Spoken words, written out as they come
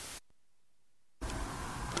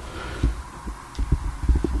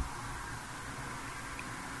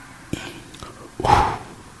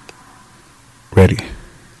Ready?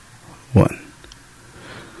 1,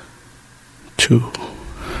 2,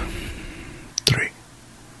 3.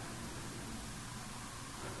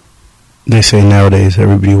 They say nowadays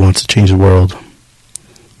everybody wants to change the world.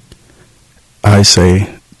 I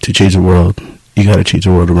say to change the world, you gotta change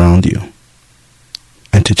the world around you.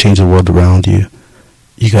 And to change the world around you,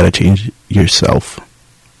 you gotta change yourself.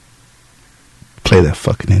 Play that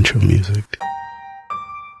fucking intro music.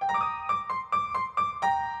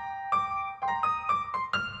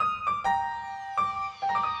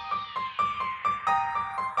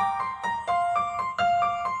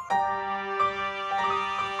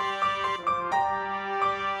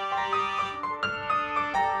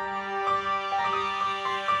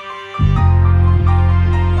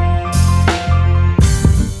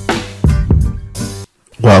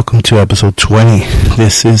 Welcome to episode 20.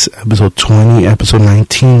 This is episode 20. Episode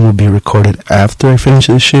 19 will be recorded after I finish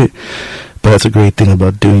this shit. But that's a great thing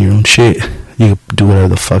about doing your own shit. You can do whatever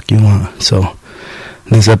the fuck you want. So,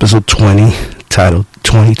 this is episode 20, titled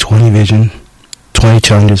 2020 Vision, 20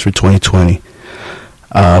 Challenges for 2020.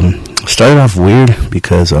 Started off weird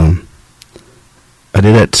because I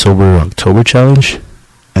did that Sober October challenge.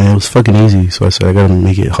 And it was fucking easy. So I said, I gotta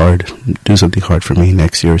make it hard. Do something hard for me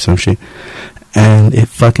next year or some shit. And it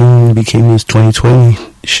fucking became this 2020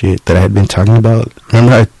 shit that I had been talking about.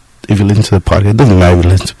 Remember, if you listen to the podcast, it doesn't matter if you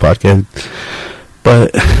listen to the podcast,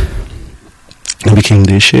 but it became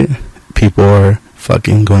this shit. People are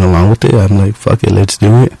fucking going along with it. I'm like, fuck it, let's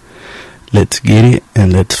do it. Let's get it,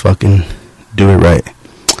 and let's fucking do it right.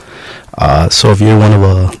 So if you're one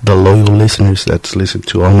of the loyal listeners that's listened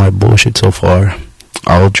to all my bullshit so far,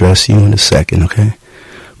 I'll address you in a second, okay?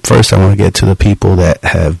 First, I want to get to the people that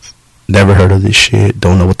have never heard of this shit,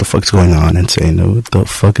 don't know what the fuck's going on, and saying, no, what the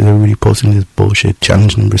fuck is everybody posting this bullshit?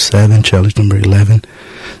 Challenge number 7, challenge number 11,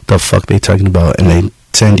 the fuck they talking about? And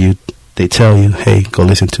they tell you, hey, go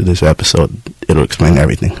listen to this episode, it'll explain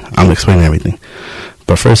everything. I'm explaining everything.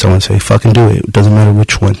 But first I want to say, fucking do it. It doesn't matter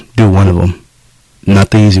which one, do one of them. Not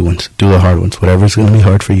the easy ones, do the hard ones. Whatever's gonna be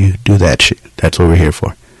hard for you, do that shit. That's what we're here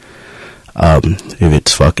for. If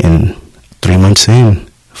it's fucking 3 months in,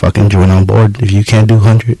 fucking join on board. If you can't do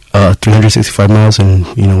 365 miles and,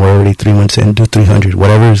 you know, we're already 3 months in, do 300.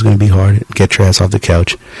 Whatever is going to be hard, get your ass off the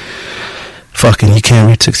couch. Fucking, you can't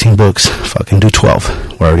read 16 books. Fucking do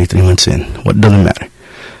 12. We're already 3 months in. What doesn't matter.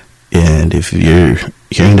 And if you're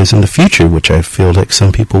hearing this in the future, which I feel like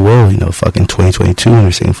some people will, you know, fucking 2022, and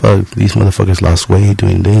they're saying, fuck, these motherfuckers lost weight,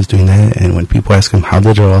 doing this, doing that. And when people ask them, how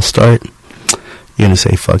did it all start? You're going to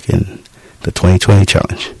say, fucking, the 2020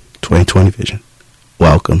 challenge, 2020 vision.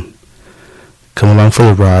 Welcome. Come along for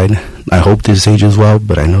the ride. I hope this ages well,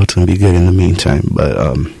 but I know it's going to be good in the meantime.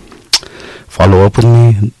 But follow up with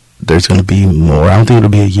me. There's going to be more. I don't think it'll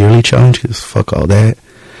be a yearly challenge, because fuck all that.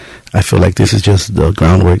 I feel like this is just the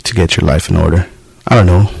groundwork to get your life in order. I don't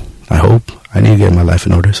know. I hope. I need to get my life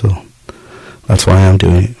in order, so that's why I'm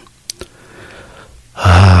doing it.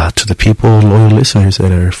 To the people, loyal listeners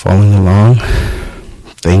that are following along,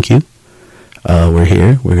 thank you. We're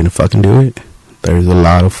here. We're going to fucking do it. There's a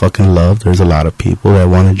lot of fucking love. There's a lot of people that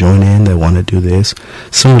want to join in, that want to do this.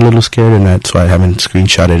 Some are a little scared, and that's why I haven't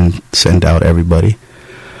screenshotted and sent out everybody.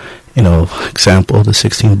 You know, example, the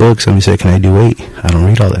 16 books. Somebody said, can I do 8? I don't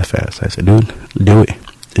read all that fast. I said, dude, do it.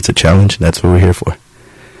 It's a challenge. That's what we're here for.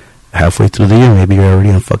 Halfway through the year, maybe you're already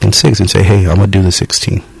on fucking 6 and say, hey, I'm going to do the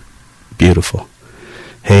 16. Beautiful.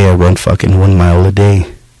 Hey, I run fucking 1 mile a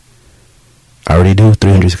day. I already do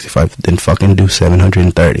 365, then fucking do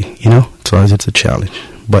 730, you know, as long as it's a challenge.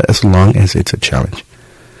 But as long as it's a challenge.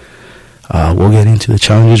 We'll get into the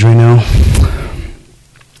challenges right now.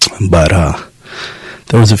 But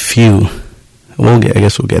there was a few. I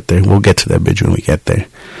guess we'll get there. We'll get to that bridge when we get there.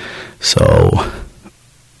 So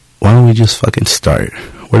why don't we just fucking start?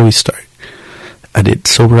 Where do we start? I did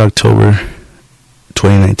Sober October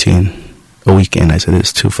 2019, a weekend. I said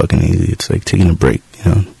it's too fucking easy. It's like taking a break,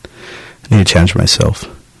 you know. I need to challenge myself.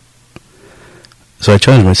 So I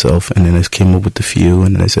challenged myself, and then I came up with a few,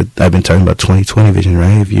 and then I said, I've been talking about 2020 vision,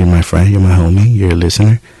 right? If you're my friend, you're my homie, you're a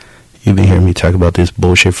listener, you've been hearing me talk about this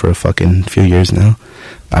bullshit for a fucking few years now.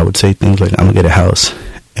 I would say things like, I'm gonna get a house,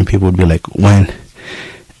 and people would be like, when?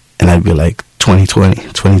 And I'd be like,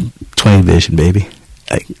 2020 vision, baby.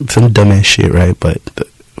 Like, some dumbass shit, right? But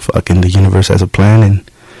the universe has a plan, and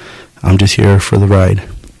I'm just here for the ride.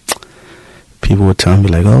 People would tell me,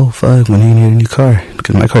 like, oh, fuck, when do you need a new car?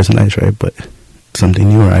 Because my car's nice, right? But something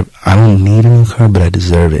newer. I don't need a new car, but I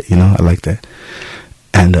deserve it, you know? I like that.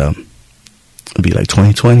 And it'd be like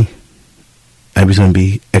 2020. I was going to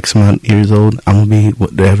be X amount years old. I'm going to be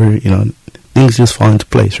whatever, you know. Things just fall into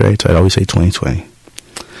place, right? So I'd always say 2020.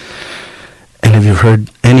 And And if you've heard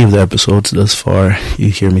any of the episodes thus far, you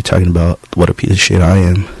hear me talking about what a piece of shit I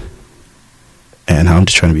am and how I'm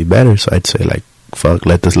just trying to be better. So I'd say, like, fuck,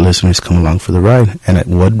 let the listeners come along for the ride.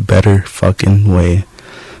 And what better fucking way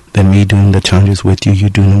than me doing the challenges with you, you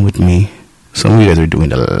doing them with me. Some of you guys are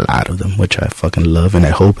doing a lot of them, which I fucking love. And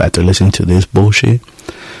I hope after listening to this bullshit,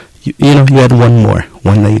 you add one more.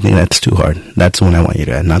 One that you think that's too hard. That's the one I want you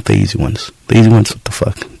to add, not the easy ones. The easy ones, what the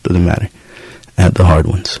fuck? Doesn't matter. Add the hard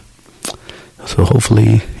ones. So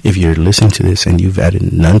hopefully, if you're listening to this and you've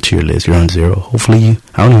added none to your list, you're on 0. Hopefully,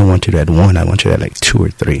 I don't even want you to add 1. I want you to add like 2 or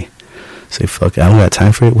 3. Say, fuck, I don't got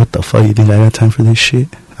time for it. What the fuck? You think I got time for this shit?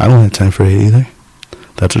 I don't have time for it either.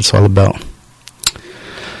 That's what it's all about.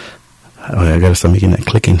 I gotta start making that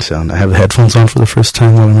clicking sound. I have the headphones on for the first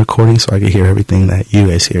time while I'm recording, so I can hear everything that you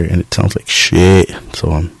guys hear, and it sounds like shit.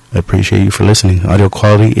 So I appreciate you for listening. Audio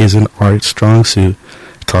quality isn't our strong suit.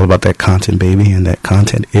 It's all about that content, baby, and that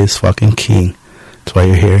content is fucking king. That's why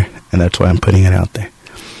you're here, and that's why I'm putting it out there.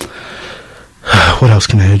 What else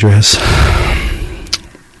can I address?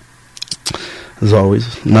 As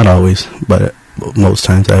always, not always, but most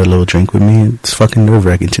times I have a little drink with me. It's fucking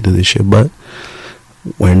nerve-wracking to do this shit, but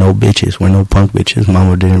we're no bitches. We're no punk bitches.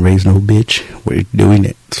 Mama didn't raise no bitch. We're doing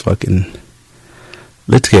it. It's fucking...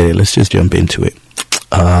 Let's get it. Let's just jump into it.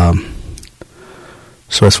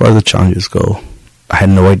 So as far as the challenges go, I had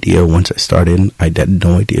no idea once I started. I had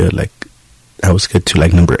no idea, like, I was good to,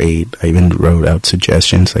 like, number 8. I even wrote out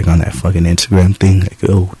suggestions, like, on that fucking Instagram thing. Like,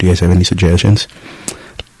 oh, do you guys have any suggestions?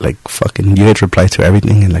 Like, fucking, you guys replied to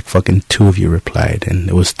everything, and, like, fucking 2 of you replied. And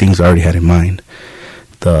it was things I already had in mind.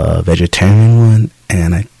 The vegetarian one,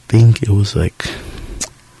 and I think it was like,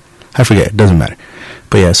 I forget, it doesn't matter.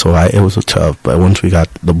 But yeah, so it was tough, but once we got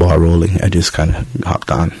the ball rolling, I just kind of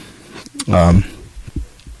hopped on.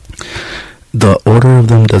 The order of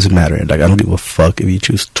them doesn't matter. Like, I don't give a fuck if you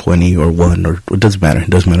choose 20 or 1, or it doesn't matter. It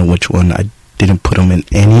doesn't matter which one. I didn't put them in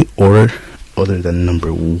any order other than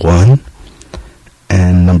number 1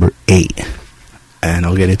 and number 8. And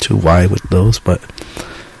I'll get into why with those, but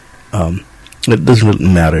it doesn't really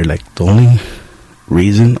matter. Like, the only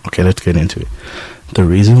reason, okay, let's get into it. The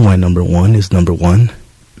reason why number 1 is number 1,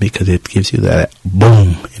 because it gives you that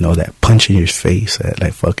boom, that punch in your face, that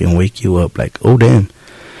like fucking wake you up, like, oh damn.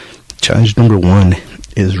 Challenge number 1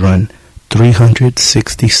 is run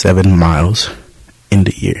 367 miles in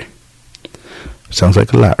the year. Sounds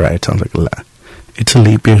like a lot, right? Sounds like a lot. It's a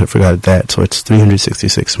leap year, I forgot that, so it's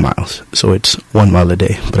 366 miles. So it's 1 mile a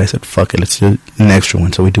day. But I said, fuck it, let's do an extra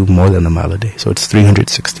one, so we do more than a mile a day. So it's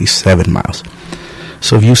 367 miles.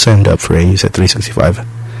 So if you signed up for it and you said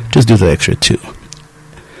 365, just do the extra 2.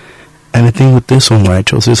 And the thing with this one, why I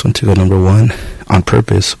chose this one to go number 1 on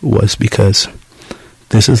purpose, was because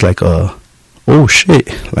this is like oh shit,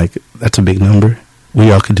 like, that's a big number.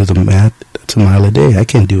 We all could do the math. That's a mile a day. I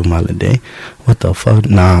can't do a mile a day. What the fuck?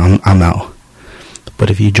 Nah, I'm out. But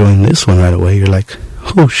if you join this one right away, you're like,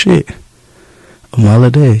 oh shit, a mile a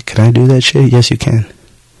day. Can I do that shit? Yes, you can.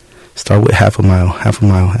 Start with half a mile.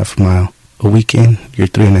 A weekend, you're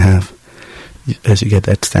 3.5. As you get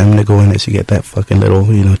that stamina going, as you get that fucking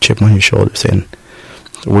little, chip on your shoulder saying,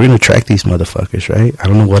 we're going to track these motherfuckers, right? I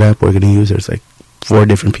don't know what app we're going to use. There's like 4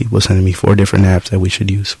 different people sending me 4 different apps that we should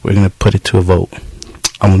use. We're going to put it to a vote.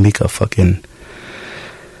 I'm going to make a fucking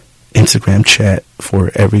Instagram chat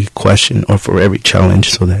for every question or for every challenge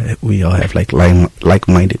so that we all have like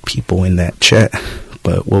like-minded people in that chat.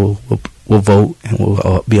 But we'll vote and we'll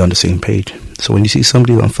all be on the same page. So when you see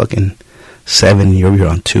somebody on fucking 7, you're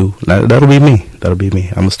on 2. That'll be me.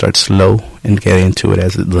 I'm gonna start slow and get into it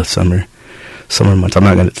as the summer months. I'm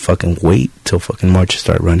not gonna fucking wait till fucking March to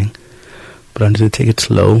start running. But I'm just gonna take it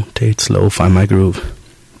slow, find my groove.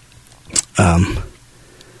 I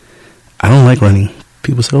don't like running.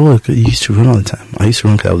 People say, oh, you used to run all the time. I used to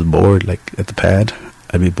run because I was bored, like at the pad.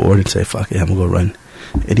 I'd be bored and say, fuck it, I'm gonna go run.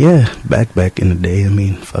 And yeah, back in the day,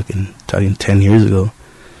 fucking talking 10 years ago,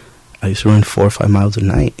 I used to run 4 or 5 miles a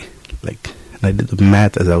night. Like, and I did the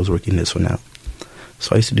math as I was working this one out.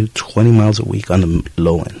 So I used to do 20 miles a week on the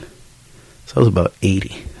low end. So that was about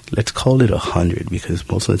 80. Let's call it 100 because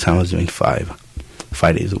most of the time I was doing 5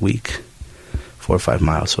 days a week, 4 or 5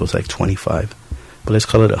 miles. So it was like 25. But let's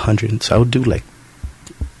call it 100. So I would do like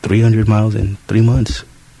 300 miles in 3 months,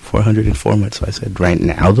 400 in 4 months. So I said, right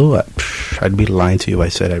now though, I'd be lying to you if I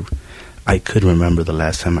said I could remember the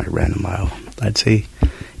last time I ran a mile. I'd say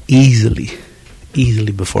easily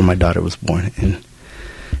before my daughter was born, and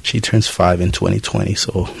she turns 5 in 2020,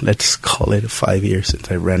 so let's call it 5 years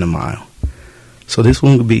since I ran a mile. So this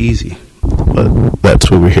one would be easy, but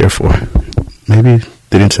that's what we're here for. Maybe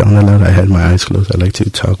didn't sound that loud. I had my eyes closed. I like to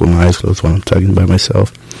talk with my eyes closed while I'm talking by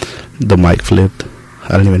myself. The mic flipped.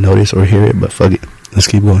 I didn't even notice or hear it, but fuck it. Let's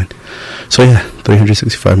keep going. So yeah,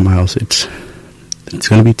 365 miles. It's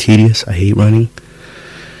gonna be tedious. I hate running.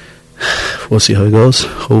 We'll see how it goes.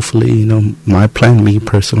 Hopefully, you know, my plan, me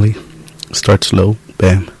personally, start slow.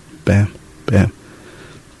 Bam, bam, bam.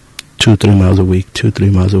 2-3 miles a week.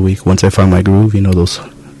 2-3 miles a week. Once I find my groove, you know,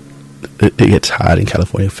 it gets hot in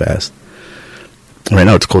California fast. Right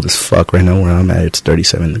now it's cold as fuck. Right now where I'm at, it's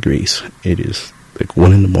 37 degrees. It is like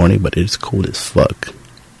 1 in the morning, but it is cold as fuck.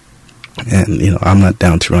 And, you know, I'm not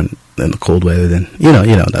down to run in the cold weather. Then, you know,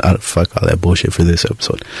 fuck all that bullshit for this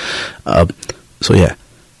episode. So yeah,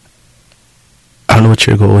 I don't know what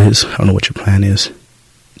your goal is. I don't know what your plan is.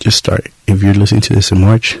 Just start. If you're listening to this in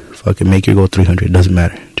March, fucking make your goal 300. It doesn't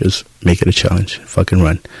matter. Just make it a challenge. Fucking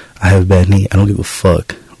run. I have a bad knee. I don't give a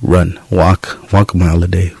fuck. Run. Walk a mile a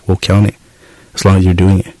day. We'll count it. As long as you're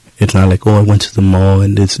doing it. It's not like, oh, I went to the mall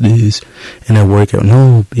and this, and I work out.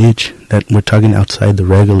 No, bitch. That we're talking outside the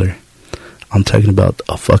regular. I'm talking about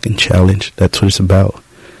a fucking challenge. That's what it's about.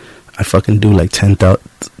 I fucking do like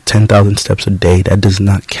 10,000 steps a day. That does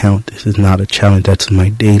not count. This is not a challenge. That's my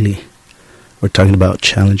daily. We're talking about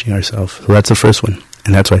challenging ourselves. So that's the first one.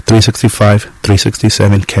 And that's why 365,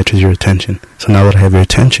 367 catches your attention. So now that I have your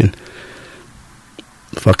attention,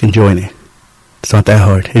 fucking join it. It's not that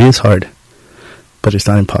hard. It is hard. But it's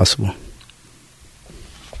not impossible.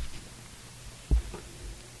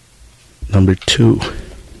 Number 2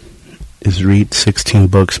 is read 16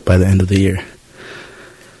 books by the end of the year.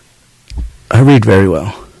 I read very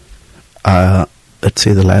well. Let's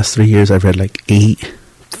say the last 3 years I've read like 8,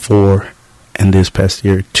 4, and this past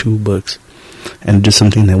year 2 books. And just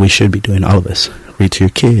something that we should be doing, all of us. Read to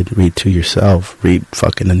your kid, read to yourself, read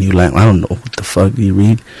fucking a new language. I don't know what the fuck you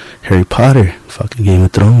read. Harry Potter, fucking Game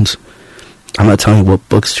of Thrones. I'm not telling you what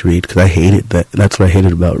books to read because I hated that. That's what I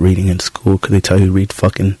hated about reading in school, because they tell you to read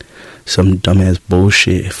fucking some dumbass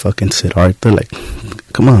bullshit, fucking Siddhartha. Like,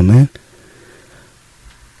 come on, man.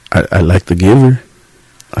 I like The Giver.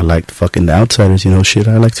 I liked fucking The Outsiders, you know, shit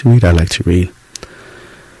I like to read. I like to read.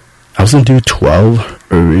 I was going to do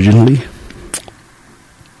 12 originally,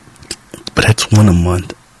 but that's 1 a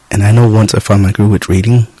month. And I know once I find my groove with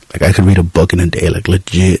reading, like I could read a book in a day, like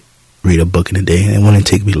legit read a book in a day, and it wouldn't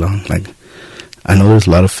take me long. Like, I know there's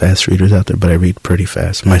a lot of fast readers out there, but I read pretty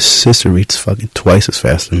fast. My sister reads fucking twice as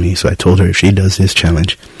fast as me, so I told her if she does this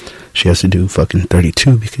challenge, she has to do fucking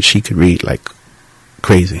 32 because she could read like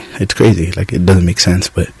crazy. It's crazy. Like, it doesn't make sense,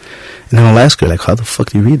 but... And then I'll ask her, like, how the fuck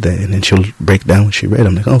do you read that? And then she'll break down what she read.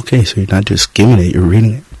 I'm like, oh, okay, so you're not just skimming it, you're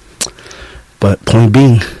reading it. But point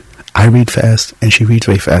being, I read fast, and she reads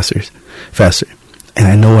way faster. And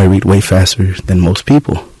I know I read way faster than most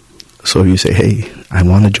people. So if you say, hey, I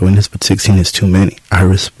want to join this, but 16 is too many, I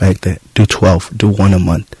respect that. Do 12, do 1 a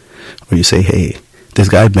month. Or you say, hey, this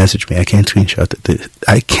guy messaged me, I can't screenshot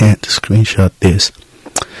this.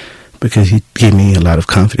 Because he gave me a lot of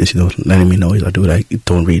confidence, you know, letting me know, dude, I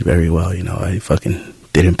don't read very well, you know, I fucking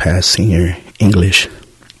didn't pass senior English.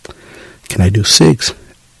 Can I do 6?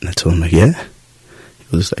 And I told him, like, yeah.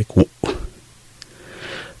 He was like,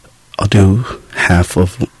 I'll do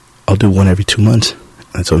 1 every 2 months.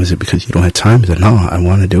 I told him, is it because you don't have time? He said, no, I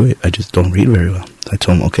want to do it. I just don't read very well. I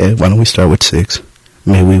told him, okay, why don't we start with 6?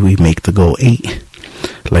 Maybe we make the goal 8.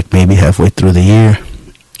 Like, maybe halfway through the year,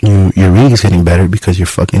 your reading is getting better because you're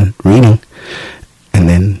fucking reading. And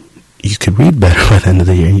then you could read better by the end of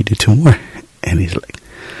the year and you do 2 more. And he's like,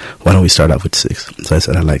 why don't we start off with 6? So I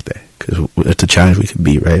said, I like that. Because it's a challenge we could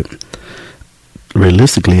beat, right?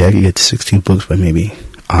 Realistically, I could get 16 books by maybe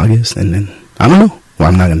August. And then, I don't know. Well,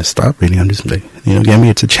 I'm not going to stop reading. I'm just like, you know, get me,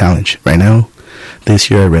 it's a challenge. Right now, this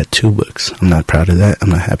year I read 2 books. I'm not proud of that. I'm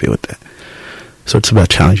not happy with that. So it's about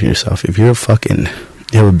challenging yourself. If you have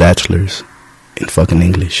a bachelor's in fucking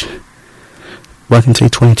English, well, I can say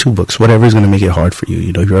 22 books. Whatever is going to make it hard for you.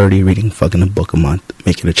 You know, if you're already reading fucking a book a month,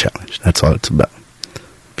 make it a challenge. That's all it's about.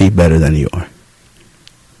 Be better than you are.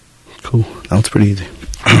 Cool. That was pretty easy.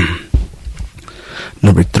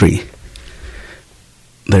 Number 3.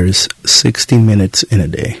 There's 60 minutes in a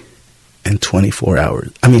day and 24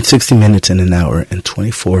 hours. 60 minutes in an hour and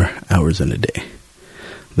 24 hours in a day.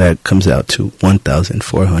 That comes out to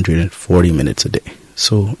 1,440 minutes a day.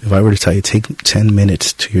 So if I were to tell you, take 10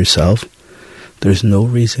 minutes to yourself, there's no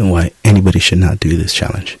reason why anybody should not do this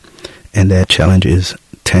challenge. And that challenge is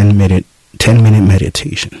 10-minute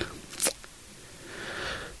meditation.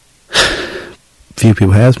 Few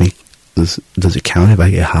people ask me, does it count if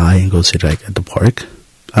I get high and go sit like at the park?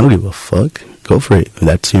 I don't give a fuck. Go for it.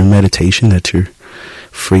 That's your meditation. That's your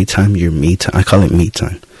free time, your me time. I call it me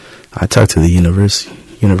time. I talk to the universe.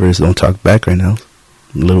 Universe don't talk back right now.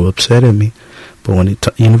 I'm a little upset at me. But when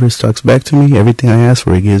the universe talks back to me, everything I ask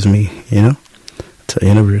for, it gives me, you know? It's the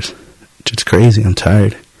universe. It's just crazy. I'm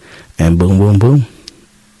tired. And boom, boom, boom.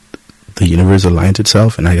 The universe aligns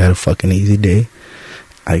itself, and I got a fucking easy day.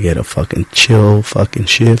 I get a fucking chill fucking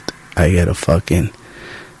shift. I get a fucking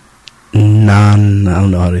I don't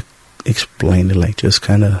know how to explain it. Like, just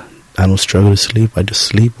kind of, I don't struggle to sleep. I just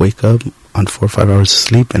sleep, wake up on 4 or 5 hours of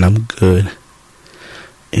sleep, and I'm good.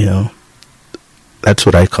 You know? That's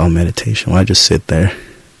what I call meditation. When I just sit there,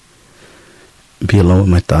 be alone with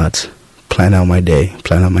my thoughts, plan out my day,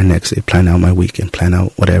 plan out my next day, plan out my weekend, plan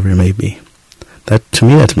out whatever it may be. That, to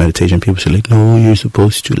me, that's meditation. People say, like, no, you're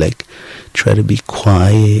supposed to, like, try to be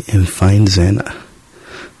quiet and find Zen.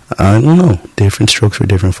 I don't know. Different strokes for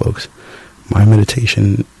different folks. My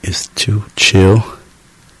meditation is to chill,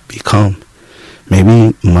 be calm.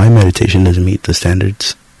 Maybe my meditation doesn't meet the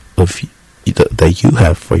standards of that you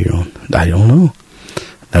have for your own. I don't know.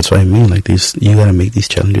 That's what I mean. Like, these, you gotta make these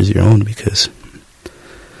challenges your own, because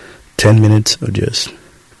 10 minutes of just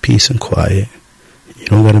peace and quiet. You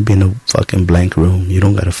don't gotta be in a fucking blank room. You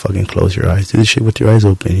don't gotta fucking close your eyes. Do this shit with your eyes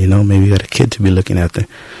open, you know? Maybe you got a kid to be looking after.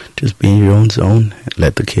 Just be in your own zone.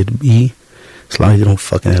 Let the kid be. As long as you don't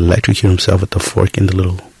fucking electrocute himself with the fork in the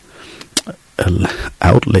little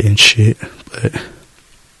outlet and shit. But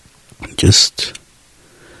just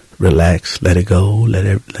relax. Let it go.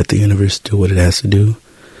 Let the universe do what it has to do.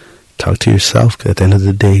 Talk to yourself, because at the end of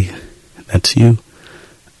the day, that's you.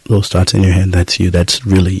 Those thoughts in your head, that's you. That's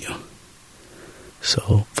really you.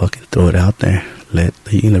 So fucking throw it out there. Let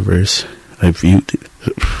the universe, if you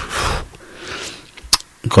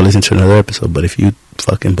go listen to another episode, but if you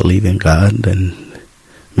fucking believe in God, then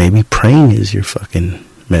maybe praying is your fucking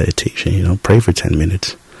meditation, you know? Pray for 10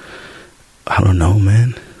 minutes. I don't know,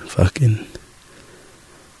 man. Fucking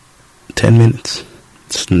 10 minutes.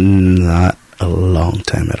 It's not a long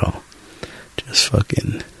time at all. Just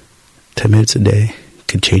fucking 10 minutes a day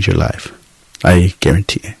could change your life. I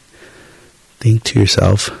guarantee it. Think to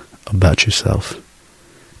yourself about yourself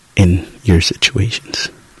in your situations.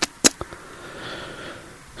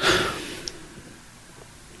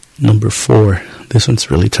 Number 4. This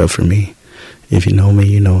one's really tough for me. If you know me,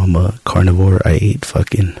 you know I'm a carnivore. I eat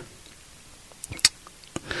fucking...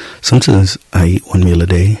 Sometimes I eat 1 meal a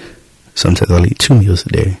day. Sometimes I'll eat 2 meals a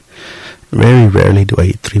day. Very rarely do I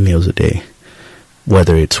eat 3 meals a day.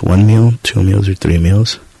 Whether it's 1 meal, 2 meals, or 3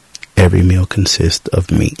 meals, every meal consists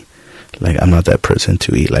of meat. Like, I'm not that person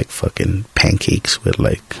to eat, like, fucking pancakes with,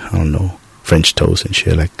 like, I don't know, French toast and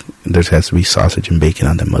shit. Like, there has to be sausage and bacon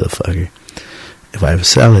on that motherfucker. If I have a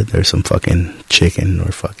salad, there's some fucking chicken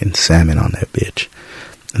or fucking salmon on that bitch.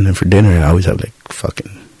 And then for dinner, I always have, like,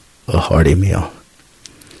 fucking a hearty meal.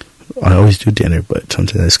 I always do dinner, but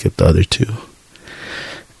sometimes I skip the other 2.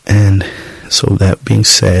 And so that being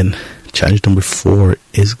said, challenge number 4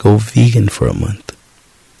 is go vegan for a month.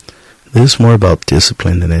 This is more about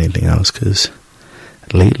discipline than anything else, because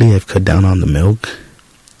lately I've cut down on the milk.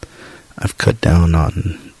 I've cut down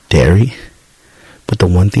on dairy. But the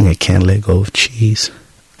one thing I can't let go of, cheese.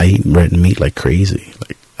 I eat red meat like crazy.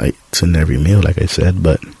 Like, it's in every meal, like I said,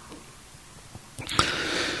 but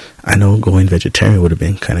I know going vegetarian would have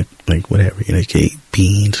been kind of like whatever. You know, you could eat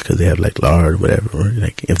beans because they have like lard, whatever. Or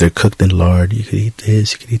like, if they're cooked in lard, you could eat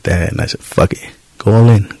this, you could eat that. And I said, fuck it. Go all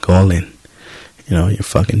in. Go all in. You know, you're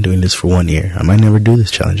fucking doing this for 1 year. I might never do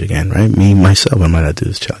this challenge again, right? Me, myself, I might not do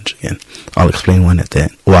this challenge again. I'll explain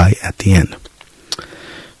why at the end.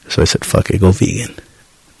 So I said, fuck it, go vegan.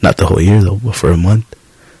 Not the whole year, though, but for a month.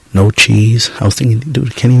 No cheese. I was thinking,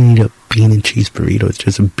 dude, can't even eat a bean and cheese burrito. It's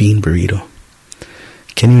just a bean burrito.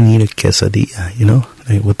 Can't even eat a quesadilla, you know?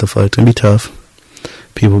 Like, what the fuck? It's gonna be tough.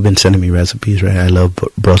 People have been sending me recipes, right? I love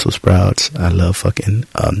Brussels sprouts. I love fucking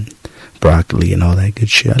broccoli and all that good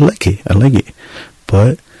shit. I like it.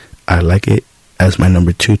 But I like it as my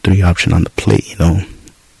number 2, 3 option on the plate, you know?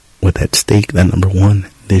 With that steak, that number 1,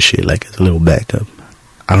 this shit, like, it's a little backup.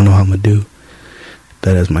 I don't know how I'm gonna do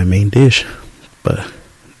that as my main dish, but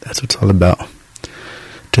that's what it's all about.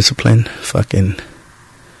 Discipline, fucking...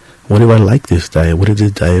 What do I like this diet? What if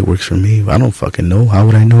this diet works for me? I don't fucking know. How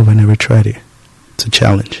would I know if I never tried it? It's a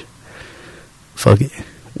challenge. Fuck it.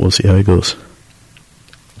 We'll see how it goes.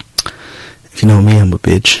 If you know me, I'm a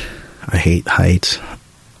bitch. I hate heights. I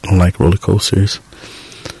don't like roller coasters.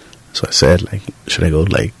 So I said, like, should I go,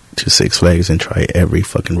 like, to Six Flags and try every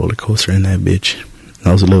fucking roller coaster in that bitch? And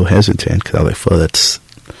I was a little hesitant because I was like, fuck, that's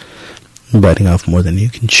biting off more than you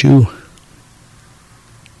can chew.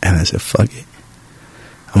 And I said, fuck it.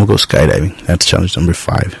 I'm gonna go skydiving. That's challenge number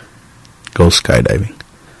 5. Go skydiving.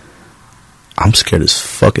 I'm scared as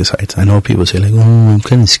fuck as heights. I know people say like, oh, I'm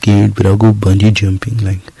kind of scared, but I'll go bungee jumping.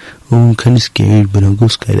 Like, oh, I'm kind of scared, but I'll go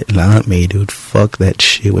skydiving. Not me, dude. Fuck that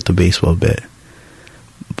shit with the baseball bat.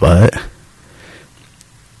 But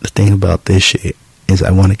the thing about this shit is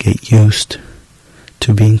I want to get used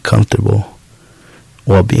to being comfortable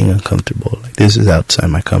while being uncomfortable. Like, this is outside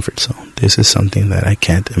my comfort zone. This is something that I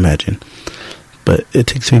can't imagine. But it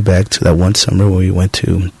takes me back to that one summer when we went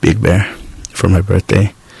to Big Bear for my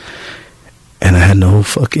birthday. And I had no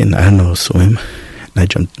swim. And I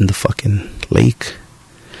jumped in the fucking lake.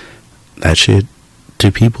 That shit,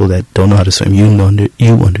 to people that don't know how to swim, you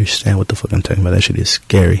understand what the fuck I'm talking about. That shit is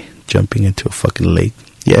scary. Jumping into a fucking lake.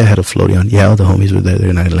 Yeah, I had a floaty on. Yeah, all the homies were there.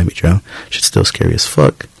 They're not gonna let me drown. Shit's still scary as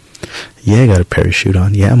fuck. Yeah, I got a parachute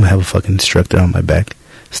on. Yeah, I'm gonna have a fucking instructor on my back.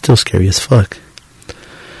 Still scary as fuck.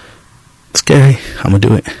 Scary. I'm gonna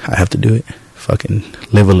do it. I have to do it. Fucking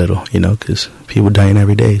live a little, because people dying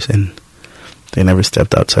every day, and they never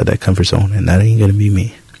stepped outside that comfort zone, and that ain't gonna be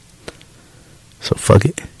me. So fuck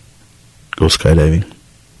it. Go skydiving.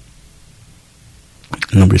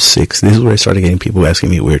 Number 6. This is where I started getting people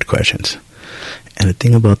asking me weird questions. And the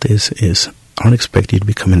thing about this is, I don't expect you to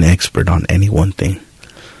become an expert on any one thing.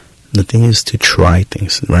 The thing is to try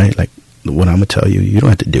things, right? Like, what I'm gonna tell you, you don't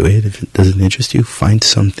have to do it. If it doesn't interest you, find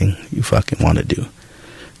something you fucking want to do.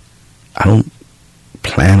 I don't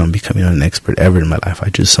plan on becoming an expert ever in my life.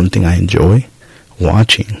 Something I enjoy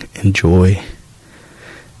watching,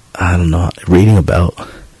 reading about.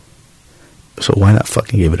 So why not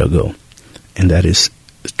fucking give it a go? And that is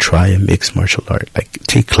try a mixed martial art. Like,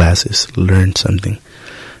 take classes, learn something.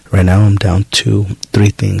 Right now I'm down to 3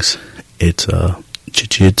 things. It's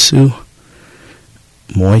jiu-jitsu,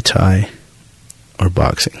 Muay Thai, or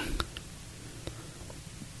boxing.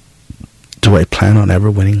 Do I plan on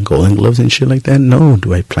ever winning Golden Gloves and shit like that? No.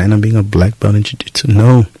 Do I plan on being a black belt in jiu-jitsu?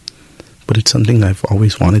 No. But it's something I've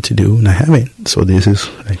always wanted to do, and I haven't. So this is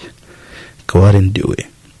like, go out and do it.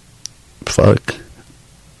 Fuck.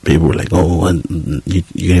 People were like, oh,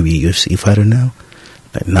 you're gonna be a UFC fighter now?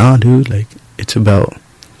 Like, nah, dude. Like, it's about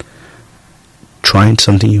trying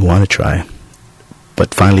something you want to try,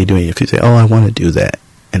 but finally doing it. If you say, oh, I want to do that,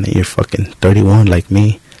 and then you're fucking 31 like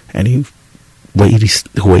me, and you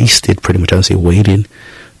wasted pretty much, I don't say waited,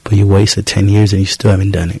 but you wasted 10 years and you still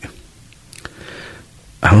haven't done it.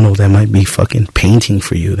 I don't know, that might be fucking painting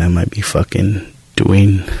for you. That might be fucking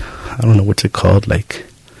doing, I don't know what's it called, like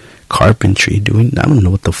carpentry, I don't know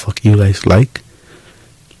what the fuck you guys like.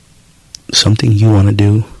 Something you want to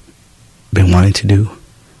do, been wanting to do,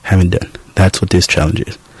 haven't done. That's what this challenge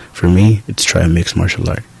is. For me, it's try a mixed martial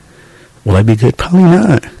art. Will I be good? Probably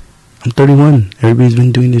not. I'm 31. Everybody's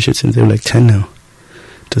been doing this shit since they were like 10 now.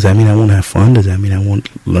 Does that mean I won't have fun? Does that mean I won't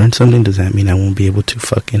learn something? Does that mean I won't be able to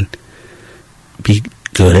fucking be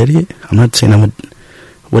good at it? I'm not saying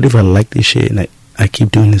what if I like this shit and I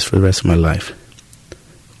keep doing this for the rest of my life?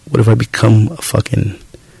 What if I become a fucking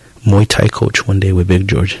Muay Thai coach one day with Big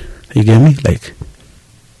George? You get me? Like,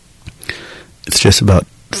 it's just about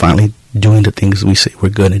finally doing the things we say we're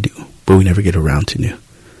gonna do, but we never get around to do.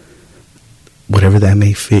 Whatever that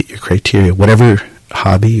may fit your criteria, whatever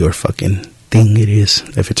hobby or fucking thing it is,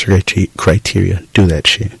 if it's your criteria, do that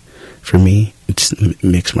shit. For me, it's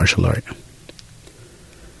mixed martial art.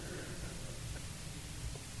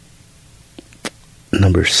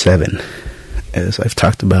 Number 7, as I've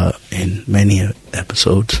talked about in many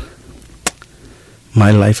episodes,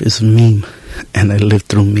 my life is a meme, and I live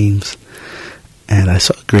through memes. And I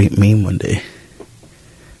saw a great meme one day,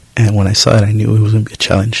 and when I saw it, I knew it was going to be a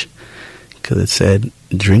challenge, because it said,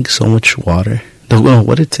 drink so much water.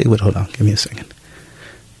 What did it say? Wait, hold on, give me a second.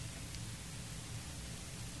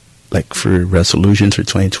 Like, for resolutions for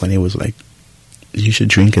 2020, it was like, you should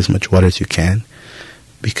drink as much water as you can,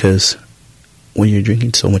 because when you're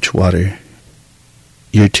drinking so much water,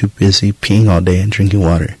 you're too busy peeing all day and drinking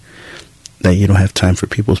water that you don't have time for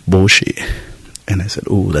people's bullshit. And I said,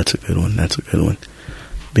 ooh, that's a good one,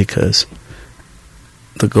 because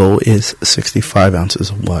the goal is 65 ounces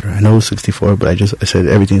of water. I know it's 64, but I said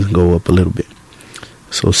everything's going to go up a little bit.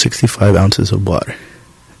 So 65 ounces of water.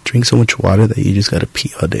 Drink so much water that you just got to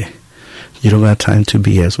pee all day. You don't got time to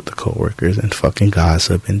BS with the coworkers and fucking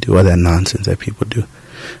gossip and do all that nonsense that people do.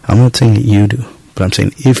 I'm not saying that you do, but I'm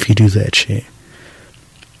saying if you do that shit,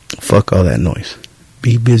 fuck all that noise.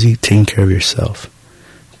 Be busy taking care of yourself.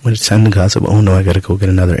 When it's time to gossip, oh no, I gotta go get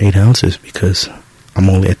another 8 ounces because I'm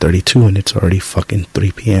only at 32 and it's already fucking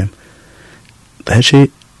 3 p.m. That shit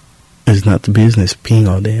is not the business, peeing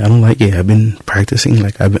all day. I don't like it. I've been practicing,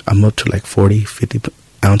 like I'm up to like 40, 50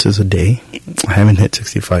 ounces a day. I haven't hit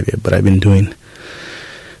 65 yet, but I've been doing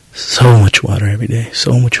so much water every day.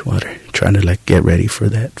 So much water. trying to like get ready for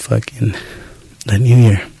that new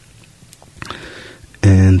year.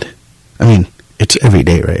 And I mean, it's every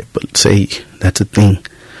day, right? But say that's a thing.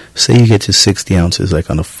 Say you get to 60 ounces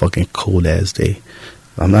like on a fucking cold ass day.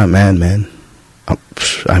 I'm not mad, man.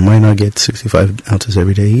 I might not get 65 ounces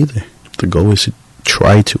every day either. The goal is to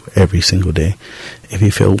try to every single day. If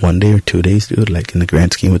you fail 1 day or 2 days, dude, like in the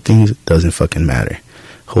grand scheme of things, it doesn't fucking matter.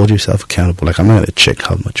 Hold yourself accountable. Like, I'm not going to check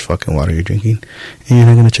how much fucking water you're drinking, and you're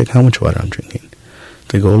not going to check how much water I'm drinking.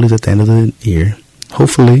 The goal is at the end of the year,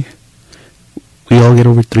 hopefully, we all get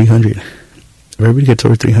over 300. If everybody gets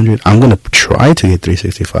over 300, I'm going to try to get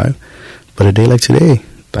 365. But a day like today,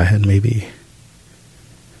 I had maybe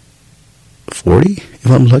 40, if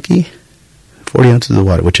I'm lucky. 40 ounces of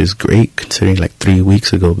water, which is great considering like 3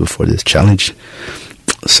 weeks ago before this challenge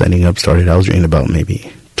setting up started, I was drinking about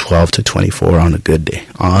maybe 12 to 24 on a good day.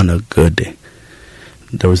 On a good day.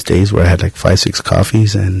 There was days where I had like 5-6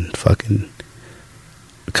 coffees and fucking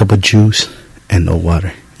a cup of juice and no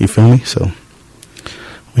water. You feel me? So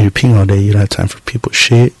when you're peeing all day, you don't have time for people's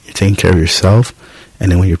shit. You're taking care of yourself. And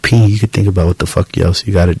then when you're peeing, you can think about what the fuck else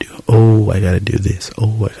you gotta do. Oh, I gotta do this.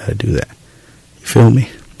 Oh, I gotta do that. You feel me?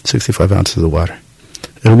 65 ounces of water.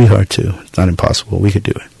 It'll be hard too. It's not impossible. We could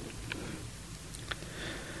do it.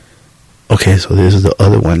 Okay, so this is the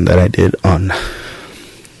other one that I did on,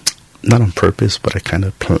 not on purpose, but I kind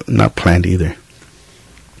of not planned either.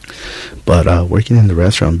 But working in the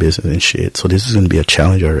restaurant business and shit. So this is going to be a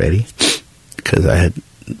challenge already, because I had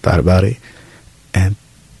thought about it. And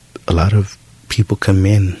a lot of people come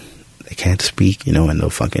in, they can't speak, you know, and they'll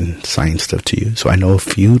fucking sign stuff to you. So I know a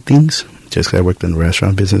few things, just because I worked in the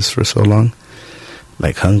restaurant business for so long.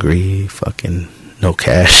 Like hungry, fucking no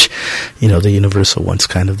cash. You know, the universal ones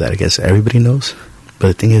kind of that I guess everybody knows. But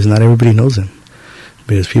the thing is, not everybody knows them.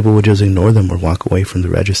 Because people would just ignore them or walk away from the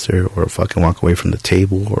register or fucking walk away from the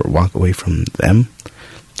table or walk away from them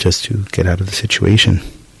just to get out of the situation.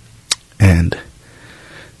 And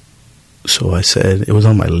so I said, it was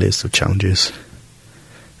on my list of challenges.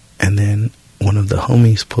 And then one of the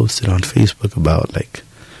homies posted on Facebook about like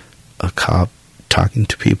a cop talking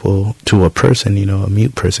to people, to a person, you know, a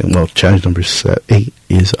mute person. Well, challenge number 8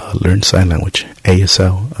 is learn sign language,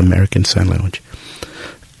 ASL, American Sign Language.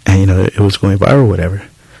 And, you know, it was going viral or whatever.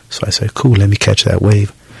 So I said, cool, let me catch that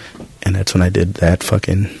wave. And that's when I did that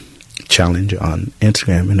fucking challenge on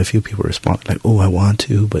Instagram. And a few people responded like, oh, I want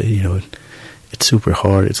to, but, you know, it's super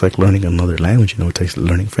hard. It's like learning another language, you know, it's like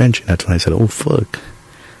learning French. And that's when I said, oh, fuck.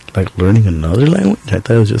 Like learning another language? I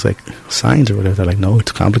thought it was just like signs or whatever. They're like, no,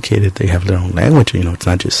 it's complicated. They have their own language, you know, it's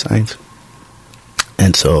not just signs.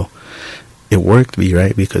 And so it worked,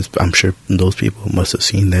 right? Because I'm sure those people must have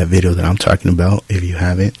seen that video that I'm talking about. If you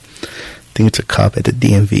haven't, I think it's a cop at the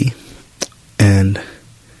DMV. And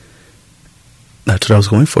that's what I was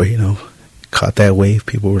going for, you know. Caught that wave.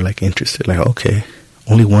 People were like interested. Like, okay.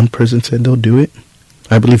 Only one person said they'll do it.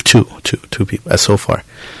 I believe two people so far.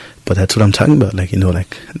 But that's what I'm talking about. Like, you know,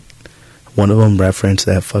 like one of them referenced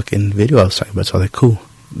that fucking video I was talking about. So I was like, cool.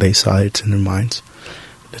 They saw it. It's in their minds.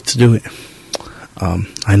 Let's do it.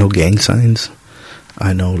 I know gang signs.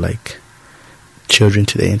 I know like children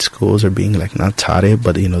today in schools are being like not taught it,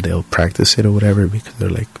 but you know, they'll practice it or whatever because they're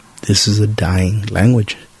like, this is a dying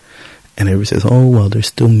language. And everybody says, oh, well, there's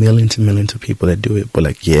still millions and millions of people that do it. But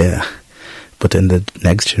like, yeah. But then the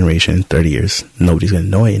next generation in 30 years, nobody's going to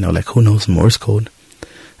know it. You know, like who knows Morse code?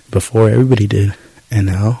 Before everybody did. And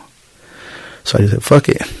now. So I just said, fuck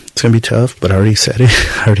it. It's going to be tough, but I already said it.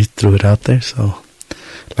 I already threw it out there. So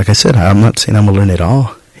like I said, I'm not saying I'm going to learn it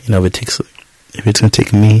all. You know, if it's going to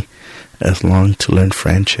take me as long to learn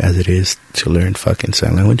French as it is to learn fucking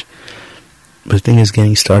sign language. But the thing is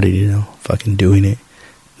getting started, you know, fucking doing it.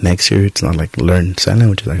 Next year, it's not like learn sign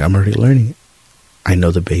language. It's like I'm already learning it. I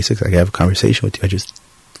know the basics. I can have a conversation with you. I just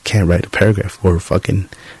can't write a paragraph or fucking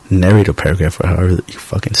narrate a paragraph or however you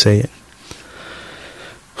fucking say it.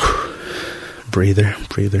 Breather.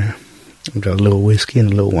 I've got a little whiskey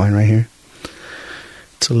and a little wine right here.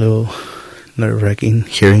 It's a little nerve-wracking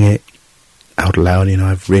hearing it out loud. You know,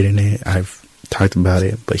 I've written it, I've talked about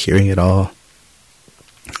it, but hearing it all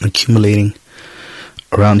accumulating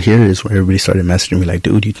around here is where everybody started messaging me like,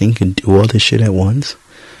 dude, you think you can do all this shit at once?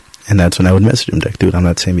 And that's when I would message them like, dude, I'm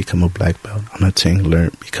not saying become a black belt. I'm not saying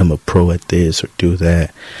become a pro at this or do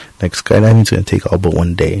that. Like, skydiving's going to take all but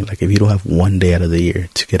 1 day. Like, if you don't have 1 day out of the year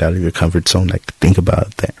to get out of your comfort zone, like, think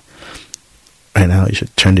about that. Right now, you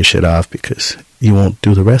should turn this shit off because you won't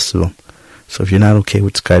do the rest of them. So if you're not okay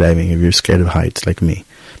with skydiving, if you're scared of heights like me,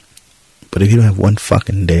 but if you don't have 1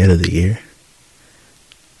 fucking day out of the year,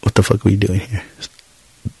 what the fuck are we doing here?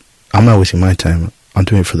 I'm not wasting my time. I'm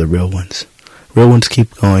doing it for the real ones. Real ones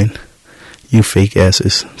keep going. You fake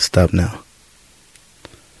asses, stop now.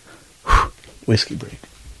 Whiskey break.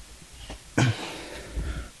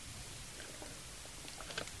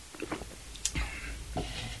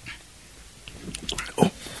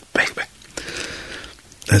 Oh, back.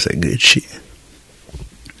 That's that good shit.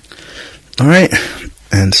 Alright,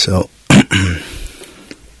 and so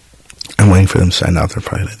I'm waiting for them to sign off. They're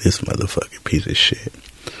probably like, this motherfucking piece of shit.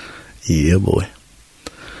 Yeah, boy.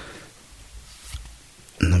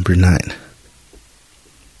 Number 9.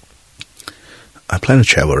 I plan to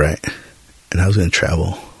travel, right? And I was going to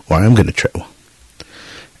travel, or I'm going to travel.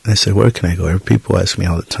 And I said, where can I go? People ask me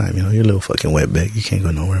all the time, you're a little fucking wetbag. You can't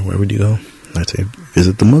go nowhere. Where would you go? And I say,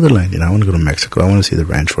 visit the motherland. I want to go to Mexico. I want to see the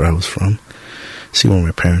ranch where I was from. See where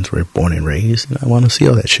my parents were born and raised. And I want to see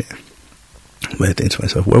all that shit. But I think to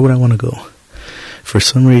myself, where would I want to go? For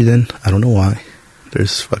some reason, I don't know why.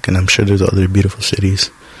 I'm sure there's other beautiful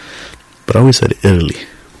cities. But I always said Italy.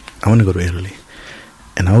 I want to go to Italy.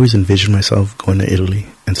 And I always envisioned myself going to Italy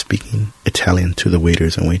and speaking Italian to the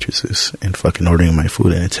waiters and waitresses and fucking ordering my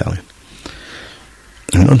food in Italian.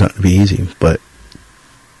 I know it's not to be easy, but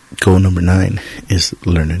goal number 9 is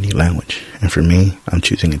learn a new language. And for me, I'm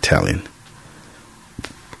choosing Italian.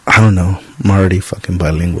 I don't know. I'm already fucking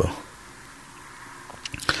bilingual.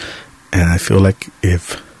 And I feel like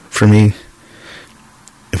if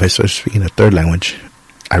I start speaking a third language,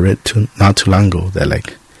 I read not too long ago that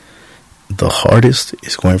like the hardest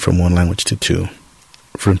is going from one language to 2.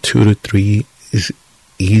 From 2 to 3 is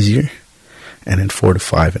easier, and then 4 to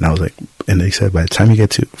 5. And I was like, and they said by the time you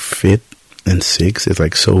get to 5th and 6th, it's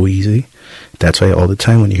like so easy. That's why all the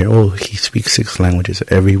time when you hear, oh, he speaks 6 languages,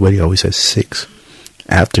 everybody always says 6.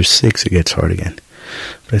 After 6, it gets hard again.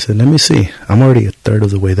 But I said, let me see. I'm already a third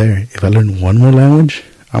of the way there. If I learn one more language,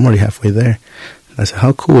 I'm already halfway there. And I said,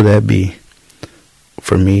 how cool would that be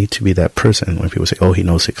for me to be that person when people say, oh, he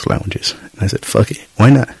knows 6 languages? And I said, fuck it. Why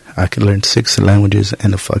not? I could learn 6 languages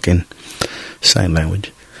and a fucking sign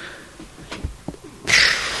language.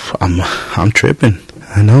 I'm tripping.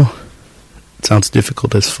 I know. It sounds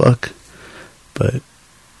difficult as fuck. But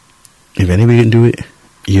if anybody can do it,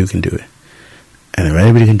 you can do it. And if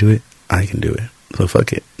anybody can do it, I can do it. So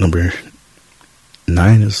fuck it. Number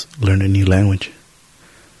 9 is learn a new language.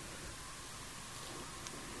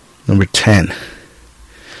 Number 10.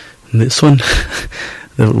 This one,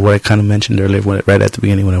 what I kind of mentioned earlier, right at the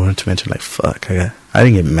beginning when I wanted to mention, like, fuck, I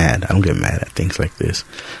didn't get mad. I don't get mad at things like this.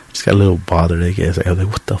 I just got a little bothered, I guess. I was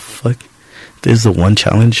like, what the fuck? This is the one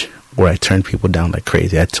challenge where I turned people down like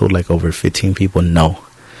crazy. I told like over 15 people no.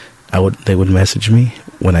 They would message me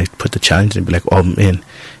when I put the challenge and be like, oh, I'm in.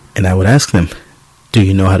 And I would ask them, do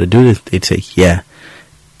you know how to do this? They'd say, yeah.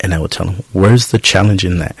 And I would tell them, where's the challenge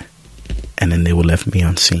in that? And then they would left me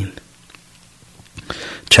on scene.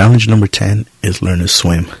 Challenge number 10 is learn to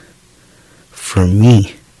swim. For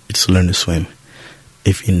me, it's learn to swim.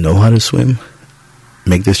 If you know how to swim,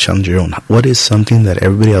 make this challenge your own. What is something that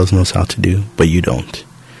everybody else knows how to do, but you don't?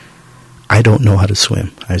 I don't know how to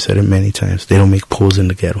swim. I've said it many times. They don't make pools in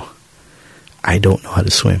the ghetto. I don't know how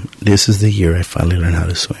to swim. This is the year I finally learned how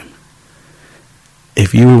to swim.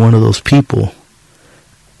 If you were one of those people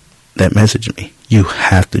that messaged me, you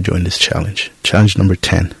have to join this challenge. Challenge number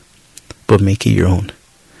 10. But make it your own.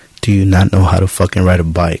 Do you not know how to fucking ride a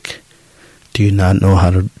bike? Do you not know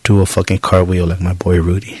how to do a fucking cartwheel like my boy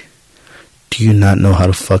Rudy? Do you not know how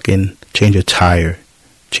to fucking change a tire?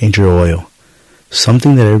 Change your oil?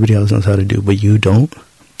 Something that everybody else knows how to do, but you don't?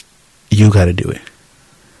 You gotta do it.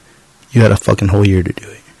 You got a fucking whole year to do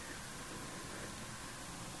it.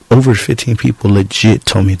 Over 15 people legit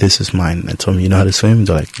told me this is mine. And told me, you know how to swim? And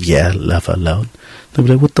they're like, yeah, laugh out loud. They'll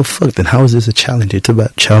be like, what the fuck? Then how is this a challenge? It's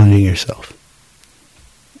about challenging yourself.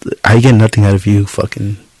 I get nothing out of you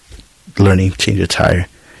fucking learning to change a tire.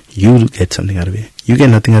 You get something out of it. You get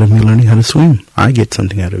nothing out of me learning how to swim. I get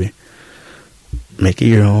something out of it. Make it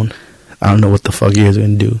your own. I don't know what the fuck you guys are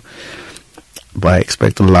going to do. But I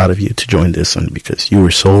expect a lot of you to join this one because you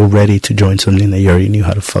were so ready to join something that you already knew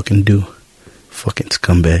how to fucking do. Fucking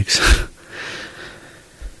scumbags.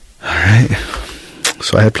 Alright.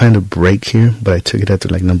 So I had planned a break here, but I took it after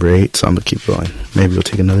like number 8, so I'm going to keep going. Maybe we'll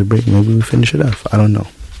take another break. Maybe we'll finish it off. I don't know.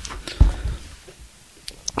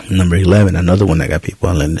 Number 11, another one that got people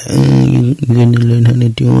on like, you're going to learn how to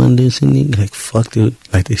do all this and like, fuck, dude.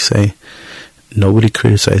 Like they say, nobody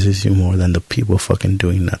criticizes you more than the people fucking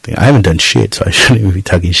doing nothing. I haven't done shit, so I shouldn't even be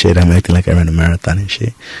talking shit. I'm acting like I ran a marathon and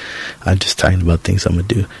shit. I'm just talking about things I'm going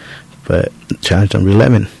to do. But challenge number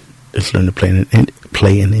 11 is learn to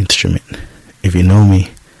play an instrument. If you know me,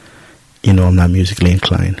 you know I'm not musically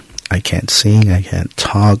inclined. I can't sing, I can't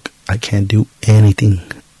talk, I can't do anything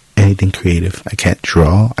creative. I can't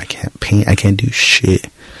draw, I can't can't paint, I can't do shit.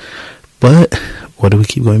 But what do we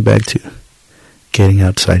keep going back to? Getting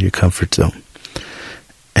outside your comfort zone.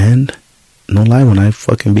 And no lie, when I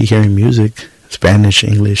fucking be hearing music, Spanish,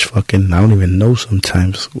 English, fucking, I don't even know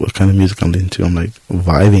sometimes what kind of music I'm listening to. I'm like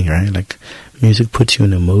vibing, right? Like, music puts you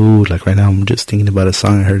in a mood. Like right now, I'm just thinking about a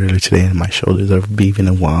song I heard earlier today, and my shoulders are beeping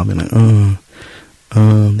and wobbling. Like,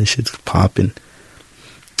 this shit's popping.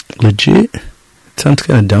 Legit. It sounds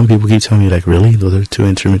kind of dumb. People keep telling me, like, really? Those are two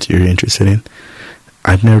instruments you're interested in?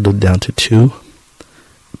 I've narrowed it down to two: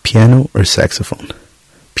 piano or saxophone.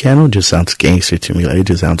 Piano just sounds gangster to me. Like, it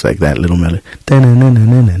just sounds like that little melody.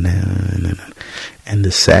 And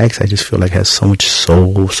the sax, I just feel like has so much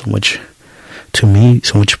soul, so much, to me,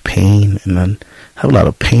 so much pain. And I have a lot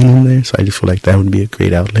of pain in there, so I just feel like that would be a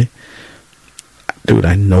great outlet. Dude,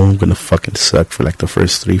 I know I'm gonna fucking suck for like the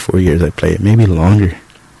first 3-4 years I play it, maybe longer.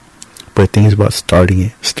 But the thing is about starting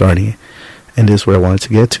it. And this is where I wanted to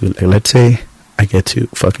get to. Like, let's say I get to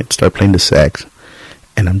fucking start playing the sax,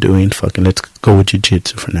 and I'm doing fucking, let's go with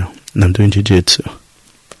jiu-jitsu for now. And I'm doing jiu-jitsu.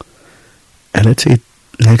 And let's say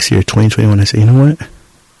next year, 2021, I say, you know what?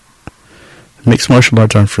 Mixed martial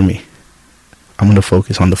arts aren't for me. I'm going to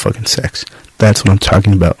focus on the fucking sax. That's what I'm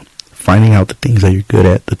talking about. Finding out the things that you're good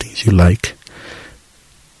at, the things you like.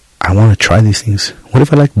 I want to try these things. What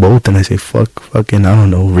if I like both and I say, fucking, I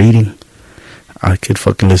don't know, reading? I could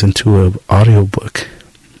fucking listen to an audiobook.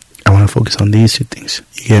 I want to focus on these two things.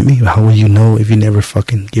 You get me? How will you know if you never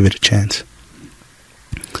fucking give it a chance?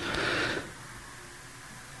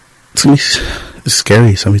 It's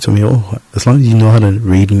scary. Somebody told me, oh, as long as you know how to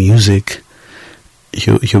read music,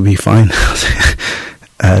 you'll be fine.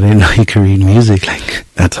 I didn't know you could read music. Like,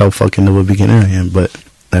 that's how fucking of a beginner I am. But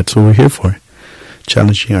that's what we're here for.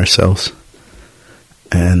 Challenging ourselves.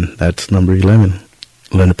 And that's number 11.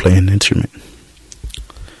 Learn to play an instrument.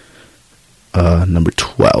 Number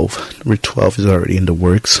 12. Number 12 is already in the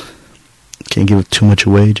works. Can't give too much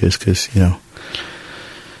away just because, you know,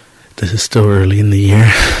 this is still early in the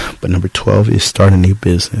year. But number 12 is start a new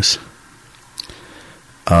business.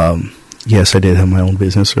 Yes, I did have my own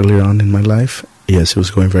business earlier on in my life. Yes, it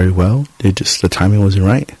was going very well. The timing wasn't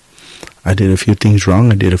right. I did a few things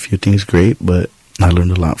wrong. I did a few things great, but I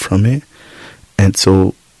learned a lot from it. And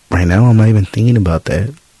so right now, I'm not even thinking about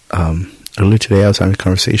that. Earlier today, I was having a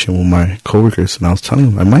conversation with my coworkers, and I was telling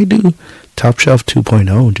them I might do Top Shelf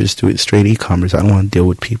 2.0, just do it straight e-commerce. I don't want to deal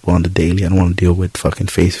with people on the daily. I don't want to deal with fucking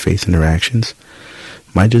face-to-face interactions.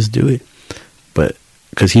 Might just do it. But,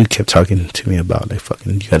 because he kept talking to me about, like,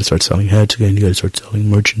 fucking, you got to start selling hats again, you got to start selling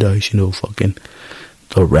merchandise, you know, fucking,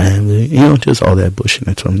 the RAM, you know, just all that bullshit.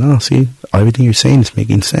 And I told him, no, see, everything you're saying is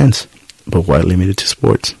making sense. But why limit it to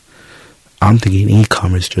sports? I'm thinking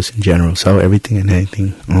e-commerce just in general. Sell everything and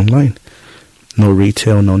anything online. No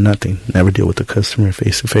retail, no nothing. Never deal with the customer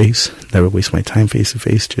face-to-face. Never waste my time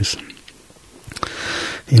face-to-face. Just,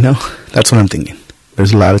 you know, that's what I'm thinking.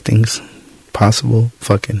 There's a lot of things possible.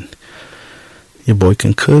 Fucking, your boy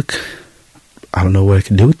can cook. I don't know what I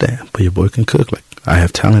can do with that, but your boy can cook. Like, I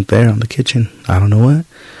have talent there on the kitchen. I don't know what,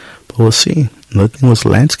 but we'll see. Another thing was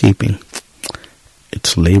landscaping.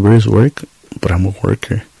 It's laborer's work, but I'm a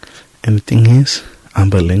worker. And the thing is, I'm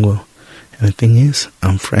bilingual. And the thing is,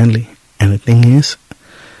 I'm friendly. And the thing is,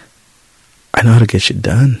 I know how to get shit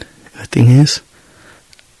done. And the thing is,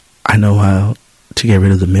 I know how to get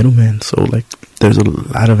rid of the middleman. So, like, there's a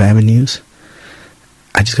lot of avenues.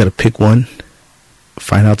 I just got to pick one,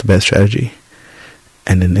 find out the best strategy,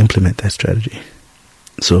 and then implement that strategy.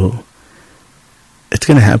 So, it's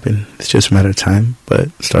going to happen. It's just a matter of time.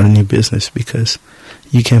 But start a new business, because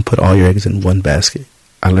you can't put all your eggs in one basket.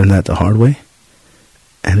 I learned that the hard way.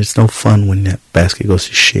 And it's no fun when that basket goes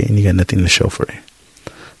to shit and you got nothing to show for it.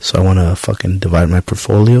 So I want to fucking divide my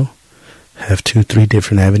portfolio. Have 2-3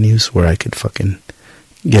 different avenues where I could fucking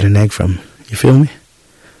get an egg from. You feel me?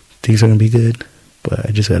 Things are going to be good. But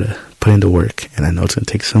I just got to put in the work. And I know it's going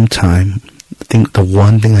to take some time. The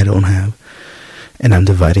one thing I don't have. And I'm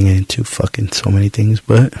dividing it into fucking so many things.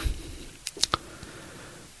 But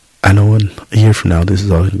I know in a year from now, this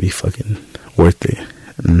is all going to be fucking worth it.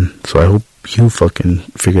 And so I hope you fucking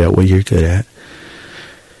figure out what you're good at.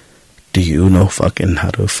 Do you know fucking how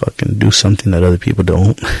to fucking do something that other people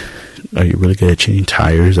don't? Are you really good at changing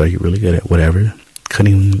tires? Are you really good at whatever?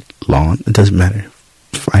 Cutting lawn? It doesn't matter.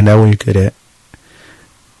 Find out what you're good at.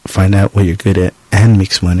 Find out what you're good at and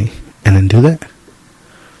make some money. And then do that.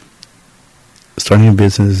 Starting a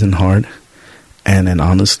business isn't hard. And then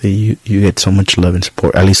honestly, you get so much love and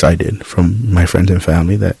support. At least I did from my friends and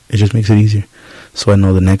family, that it just makes it easier. So I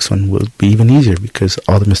know the next one will be even easier, because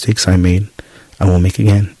all the mistakes I made, I won't make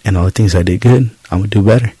again. And all the things I did good, I'm going to do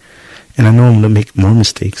better. And I know I'm going to make more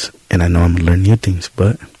mistakes, and I know I'm going to learn new things,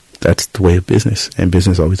 but that's the way of business, and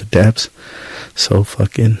business always adapts. So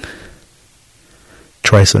fucking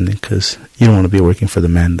try something, because you don't want to be working for the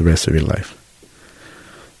man the rest of your life.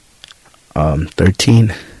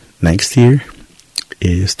 13, next year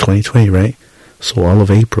is 2020, right? So all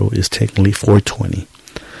of April is technically 420.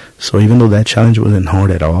 So even though that challenge wasn't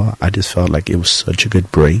hard at all, I just felt like it was such a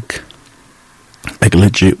good break. Like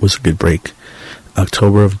legit was a good break.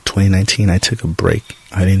 October of 2019, I took a break.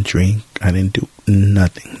 I didn't drink. I didn't do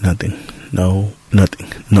nothing. No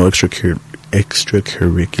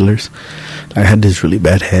extracurriculars. I had this really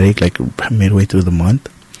bad headache like midway through the month.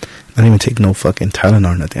 I didn't even take no fucking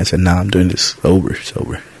Tylenol or nothing. I said, nah, I'm doing this sober.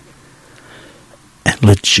 And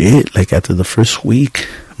legit, like after the first week,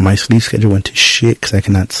 my sleep schedule went to shit because I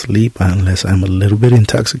cannot sleep unless I'm a little bit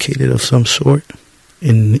intoxicated of some sort.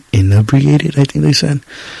 Inebriated, I think they said.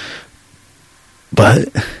 But,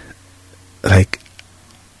 like,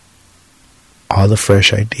 all the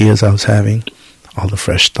fresh ideas I was having, all the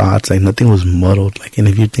fresh thoughts, like, nothing was muddled. Like, and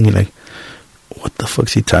if you're thinking, like, what the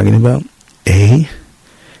fuck's he talking about? A,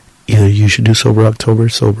 either you should do sober October,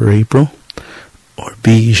 sober April, or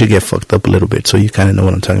B, you should get fucked up a little bit. So you kind of know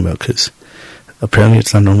what I'm talking about, because apparently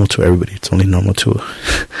it's not normal to everybody. It's only normal to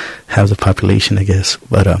have the population, I guess.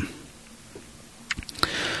 But,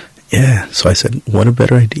 yeah, so I said, what a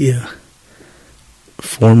better idea.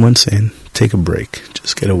 4 months in, take a break.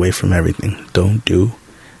 Just get away from everything. I don't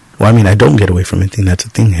get away from anything. That's the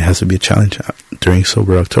thing. It has to be a challenge. During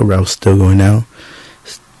sober October, I was still going out.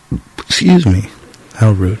 Excuse me.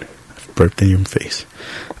 How rude. I've burped in your face.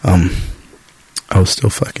 I was still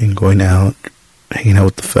fucking going out, hanging out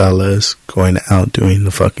with the fellas, going out doing the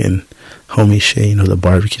fucking homie shit, you know, the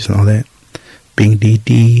barbecues and all that. Being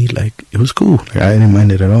DD, like, it was cool. Like, I didn't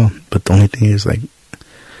mind it at all. But the only thing is, like,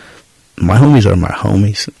 my homies are my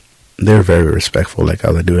homies. They're very respectful. Like,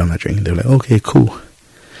 how they do it, I'm not drinking. They're like, okay, cool.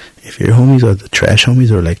 If your homies are the trash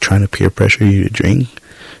homies or like trying to peer pressure you to drink,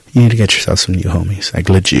 you need to get yourself some new homies. Like,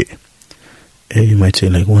 legit. And you might say,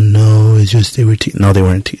 like, well, no, it's just they were no, they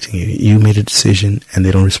weren't teasing you. You made a decision and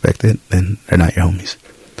they don't respect it, then they're not your homies.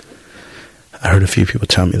 I heard a few people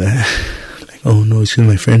tell me that. Like, oh, no, it's because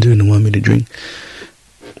my friends are going to want me to drink.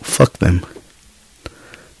 Fuck them.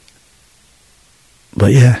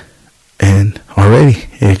 But yeah. And already,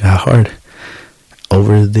 it got hard.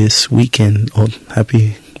 Over this weekend,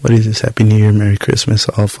 happy New Year, Merry Christmas,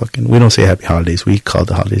 all fucking, we don't say happy holidays, we call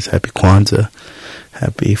the holidays happy Kwanzaa,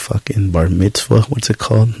 happy fucking bar mitzvah, what's it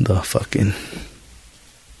called, the fucking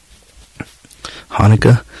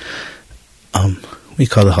Hanukkah, we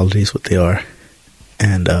call the holidays what they are.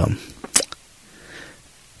 And,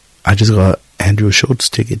 I just got Andrew Schultz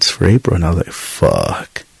tickets for April, and I was like,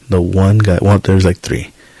 fuck, the one guy, well, there's like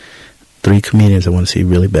three comedians I want to see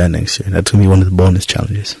really bad next year. That's going to be one of the bonus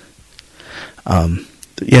challenges. Yeah, I'm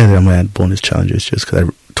going to add bonus challenges just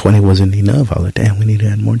because 20 wasn't enough. I was like, damn, we need to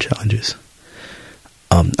add more challenges.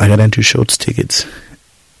 I got Andrew Schultz tickets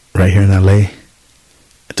right here in LA.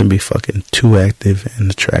 It's going to be fucking too active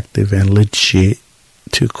and attractive and legit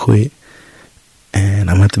to quit.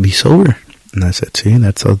 And I'm going to have to be sober. And I said, see,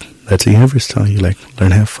 that's the universe telling you, like,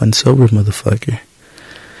 learn to have fun sober, motherfucker.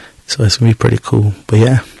 So it's going to be pretty cool. But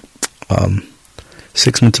yeah.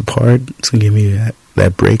 6 months apart, it's gonna give me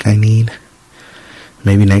that break I need.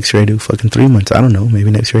 Maybe next year I do fucking 3 months. I don't know.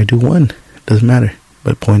 Maybe next year I do 1. Doesn't matter.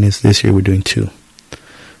 But point is, this year we're doing 2.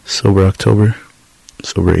 Sober October,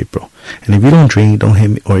 sober April. And if you don't drink, don't hit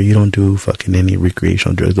me, or you don't do fucking any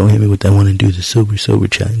recreational drugs, don't hit me with that one and do the sober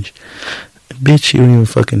challenge. Bitch, you don't even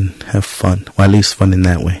fucking have fun. Well, at least fun in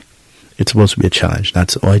that way. It's supposed to be a challenge.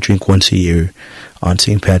 Not so, I drink once a year on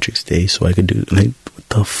St. Patrick's Day so I could do, like, what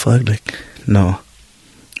the fuck? Like, no.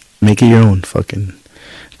 Make it your own. Fucking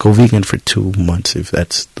go vegan for 2 months if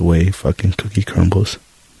that's the way fucking cookie crumbles.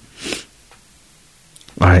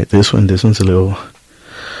 Alright, this one's a little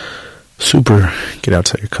super get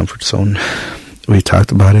outside your comfort zone. We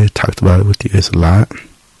talked about it with you guys a lot.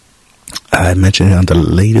 I mentioned it on the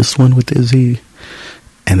latest one with Izzy.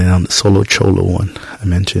 And then on the Solo Cholo one, I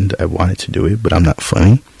mentioned I wanted to do it, but I'm not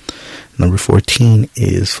funny. Number 14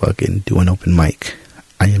 is fucking do an open mic.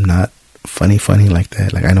 I am not funny like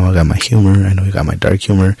that. Like, I know I got my humor. I know I got my dark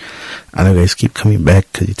humor. I know you guys keep coming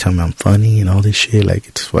back because you tell me I'm funny and all this shit. Like,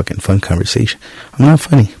 it's fucking fun conversation. I'm not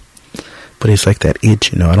funny. But it's like that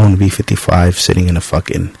itch, you know. I don't want to be 55 sitting in a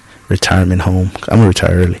fucking retirement home. I'm going to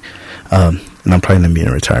retire early. And I'm probably going to be in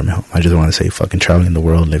a retirement home. I just want to say fucking traveling the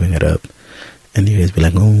world, living it up. And you guys be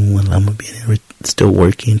like, oh, well, I'm going to be still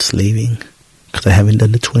working, slaving, because I haven't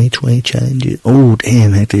done the 2020 challenge yet. Oh,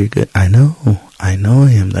 damn, Hector, you're good. I know I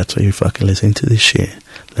am. That's why you're fucking listening to this shit.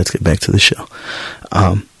 let's get back to the show.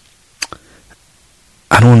 I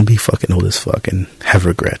don't want to be fucking old as fuck and have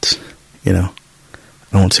regrets, you know.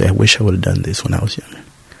 I don't say I wish I would have done this when I was younger.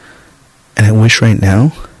 And I wish right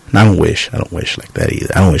now, and I don't wish like that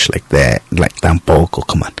either. I don't wish like that, like tampoco,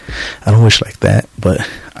 come on. I don't wish like that, but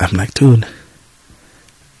I'm like, dude,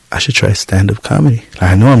 I should try stand-up comedy.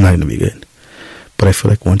 Like, I know I'm not going to be good, but I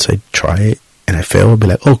feel like once I try it and I fail, I'll be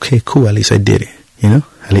like, okay, cool, at least I did it, you know?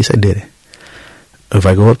 At least I did it. If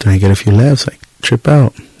I go up there and I get a few laughs, like, trip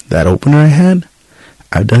out. That opener I had,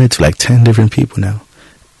 I've done it to like 10 different people now.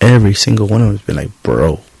 Every single one of them has been like,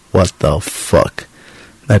 bro, what the fuck?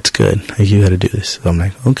 That's good. Like, you gotta do this. So I'm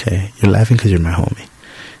like, okay, you're laughing because you're my homie.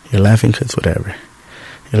 You're laughing because whatever.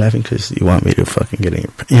 You're laughing because you want me to fucking get in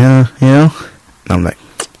your... you know? And I'm like,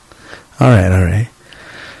 alright.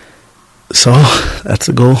 So, that's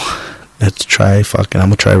the goal. Let's try fucking... I'm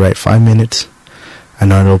gonna try right 5 minutes. I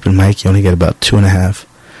know at open mic, you only get about 2.5.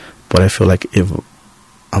 But I feel like if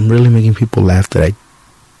I'm really making people laugh that I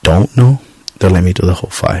don't know, they'll let me do the whole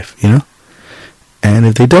 5, you know? And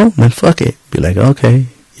if they don't, then fuck it. Be like, okay,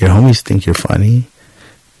 your homies think you're funny,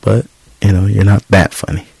 but, you know, you're not that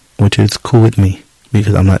funny. Which is cool with me,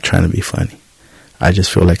 because I'm not trying to be funny. I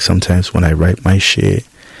just feel like sometimes when I write my shit,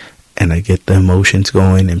 and I get the emotions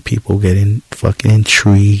going, and people get fucking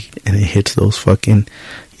intrigued, and it hits those fucking,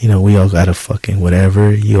 you know, we all gotta fucking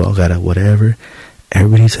whatever, you all gotta whatever,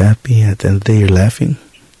 everybody's happy, at the end of the day you're laughing.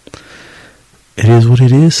 It is what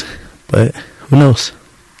it is, but who knows?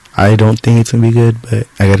 I don't think it's gonna be good, but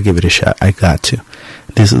I gotta give it a shot. I got to.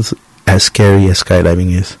 This is as scary as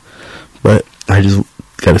skydiving is, but I just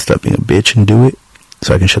gotta stop being a bitch and do it,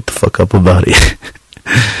 so I can shut the fuck up about it.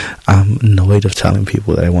 I'm annoyed of telling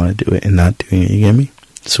people that I want to do it and not doing it, you get me?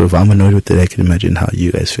 So if I'm annoyed with it, I can imagine how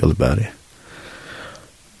you guys feel about it.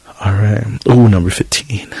 Alright. Oh, number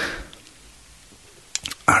 15.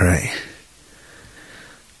 Alright.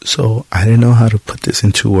 So, I didn't know how to put this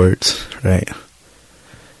into words, right?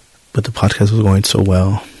 But the podcast was going so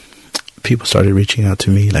well. People started reaching out to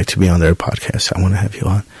me, like, to be on their podcast. I want to have you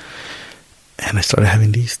on. And I started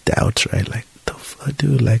having these doubts, right? Like, the fuck,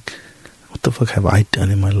 dude? Like, what the fuck have I done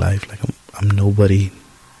in my life? Like, I'm nobody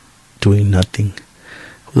doing nothing.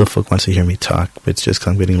 Who the fuck wants to hear me talk? But it's just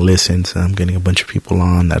because I'm getting listens and I'm getting a bunch of people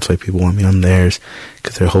on. That's why people want me on theirs.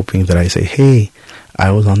 Because they're hoping that I say, hey,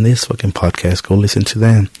 I was on this fucking podcast, go listen to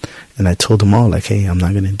them. And I told them all, like, hey, I'm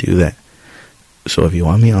not going to do that. So if you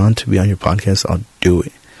want me on to be on your podcast, I'll do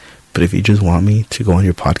it. But if you just want me to go on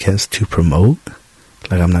your podcast to promote,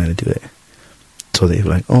 like, I'm not going to do it. So they were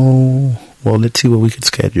like, oh, well, let's see what we could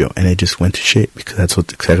schedule. And it just went to shit because that's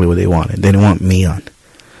exactly what they wanted. They didn't want me on.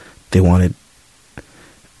 They wanted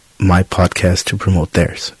my podcast to promote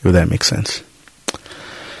theirs, if that makes sense.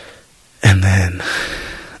 And then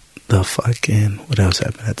the fucking, what else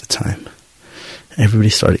happened at the time? Everybody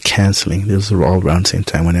started canceling. This was all around the same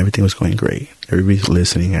time when everything was going great. Everybody's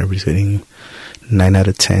listening. Everybody's getting 9 out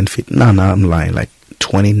of 10 feedback. No, I'm lying. Like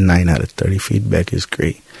 29 out of 30 feedback is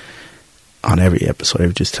great. On every episode, they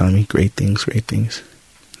were just telling me great things.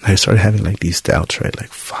 I started having like these doubts, right? Like,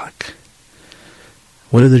 fuck.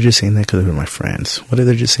 What if they're just saying that because they're my friends? What if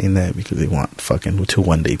they're just saying that because they want fucking to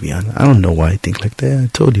one day be on? I don't know why I think like that. I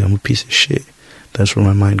told you, I'm a piece of shit. That's where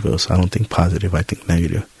my mind goes. I don't think positive. I think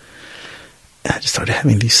negative. And I just started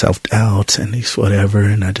having these self-doubts and these whatever.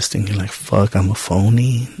 And I just thinking like, fuck, I'm a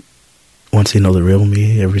phony. Once they know the real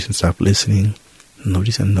me, everybody stopped listening.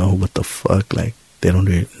 Nobody's gonna know what the fuck. Like, they don't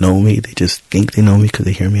really know me. They just think they know me because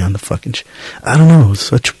they hear me on the fucking I don't know. It's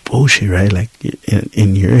such bullshit, right? Like,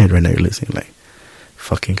 in your head right now, you're listening like,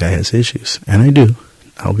 fucking guy has issues. And I do.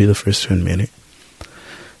 I'll be the first to admit it.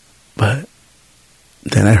 But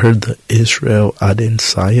then I heard the Israel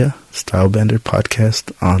Adesanya Stylebender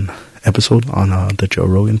podcast episode on the Joe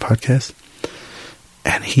Rogan podcast.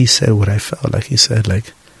 And he said what I felt like. He said,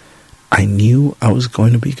 like, I knew I was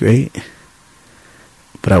going to be great,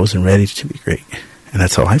 but I wasn't ready to be great. And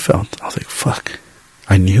that's how I felt. I was like, fuck.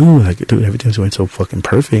 I knew, like, dude, everything's going so fucking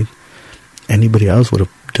perfect. Anybody else would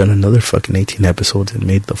have done another fucking 18 episodes and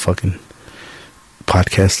made the fucking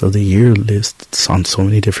podcast of the year lists on so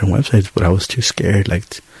many different websites, but I was too scared. Like,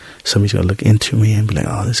 somebody's gonna look into me and be like,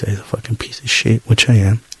 oh, this guy's a fucking piece of shit, which I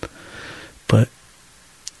am. But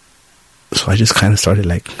so I just kind of started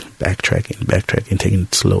like backtracking, taking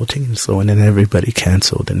it slow, and then everybody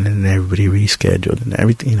canceled, and then everybody rescheduled, and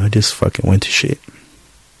everything, you know, just fucking went to shit.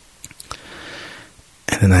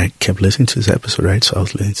 And then I kept listening to this episode, right? So I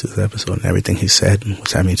was listening to this episode, and everything he said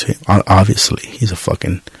was happening to him. Obviously, he's a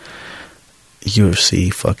fucking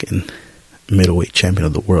UFC fucking middleweight champion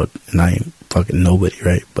of the world, and I ain't fucking nobody,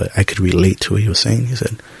 right? But I could relate to what he was saying. He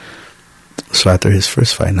said, So after his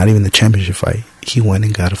first fight, not even the championship fight, he went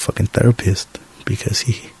and got a fucking therapist because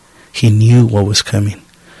he knew what was coming.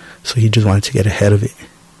 So he just wanted to get ahead of it.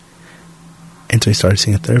 And so he started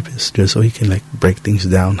seeing a therapist just so he can like break things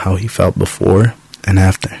down, how he felt before and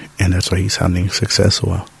after. And that's why he's sounding successful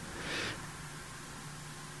well.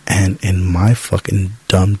 And in my fucking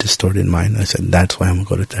dumb, distorted mind, I said, that's why I'm going to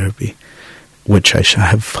go to therapy. Which I should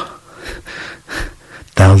have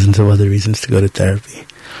thousands of other reasons to go to therapy.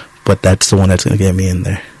 But that's the one that's going to get me in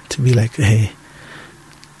there. To be like, hey,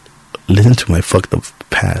 listen to my fucked up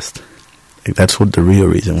past. Like, that's what the real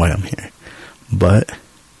reason why I'm here. But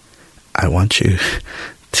I want you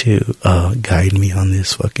to guide me on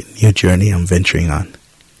this fucking new journey I'm venturing on.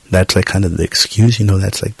 That's like kind of the excuse,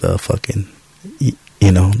 that's like the fucking,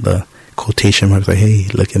 the quotation marks, like, hey,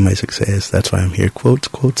 look at my success. That's why I'm here.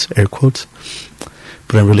 Quotes, air quotes.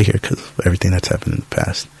 But I'm really here because of everything that's happened in the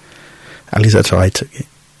past. At least that's how I took it.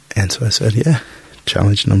 And so I said, yeah,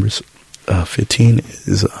 challenge number 15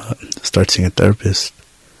 is start seeing a therapist.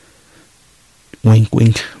 Wink,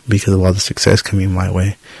 wink, because of all the success coming my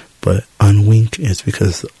way. But unwink is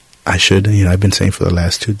because I should, I've been saying for the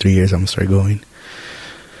last 2-3 years, I'm going to start going.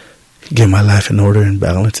 Get my life in order and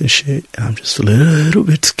balance and shit. And I'm just a little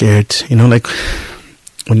bit scared. Like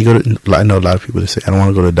when you go to, I know a lot of people that say, I don't want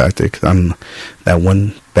to go to the doctor because I'm that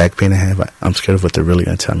one back pain I have. I'm scared of what they're really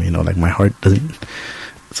going to tell me. Like my heart doesn't,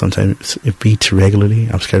 sometimes it beats regularly.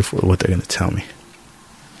 I'm scared for what they're going to tell me.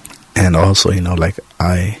 And also, like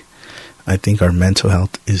I think our mental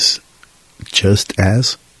health is just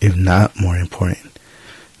as, if not more important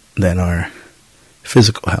than our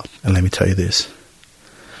physical health. And let me tell you this.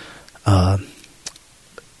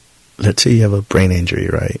 Let's say you have a brain injury,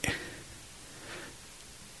 right?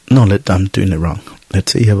 No, I'm doing it wrong.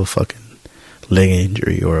 Let's say you have a fucking leg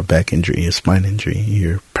injury or a back injury, a spine injury.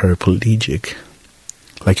 You're paraplegic.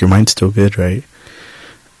 Like your mind's still good, right?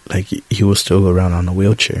 Like you will still go around on a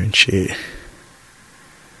wheelchair and shit.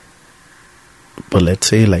 But let's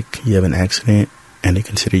say like you have an accident and they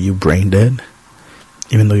consider you brain dead,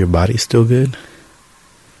 even though your body's still good.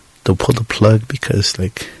 They'll pull the plug because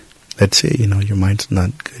like, let's say, your mind's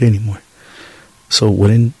not good anymore. So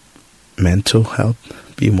wouldn't mental health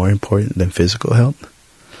be more important than physical health?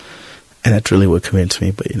 And that's really what convinced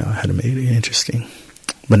me, but I had to make it interesting.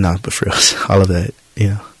 But for us, all of that,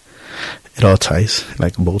 it all ties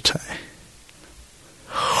like a bow tie.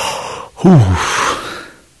 Whew.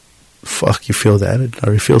 Fuck, you feel that? It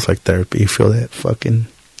already feels like therapy. You feel that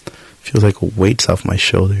feels like weights off my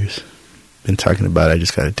shoulders. Been talking about it, I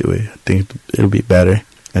just gotta do it. I think it'll be better.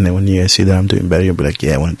 And then when you guys see that I'm doing better, you'll be like,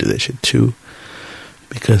 yeah, I want to do that shit too.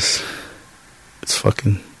 Because it's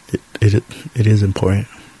fucking, it is important.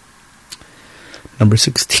 Number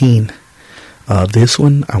 16. This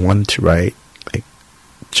one I wanted to write, like,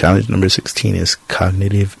 challenge number 16 is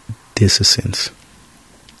cognitive dissonance.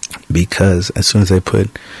 Because as soon as I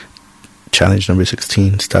put challenge number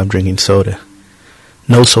 16, stop drinking soda.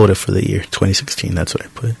 No soda for the year, 2016, that's what I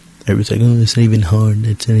put. Everybody's like, oh, it's not even hard,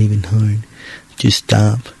 it's not even hard. Just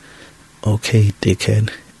stop. Okay,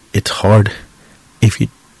 dickhead. It's hard if you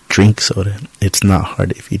drink soda. It's not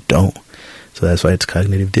hard if you don't. So that's why it's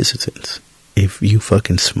cognitive dissonance. If you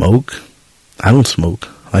fucking smoke, I don't smoke.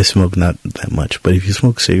 I smoke not that much. But if you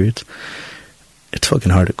smoke cigarettes, it's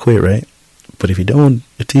fucking hard to quit, right? But if you don't,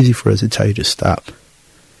 it's easy for us to tell you to stop.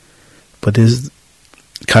 But this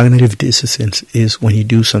cognitive dissonance is when you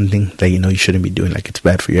do something that you shouldn't be doing. Like it's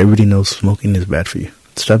bad for you. Everybody knows smoking is bad for you.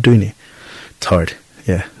 Stop doing it. It's hard.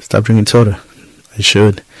 Yeah. Stop drinking soda. I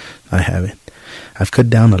should. I haven't. I've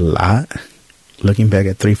cut down a lot. Looking back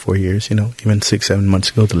at 3-4 years, even 6-7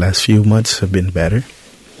 months ago, the last few months have been better.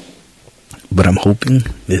 But I'm hoping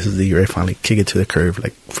this is the year I finally kick it to the curve.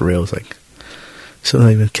 Like, for real. It's like, so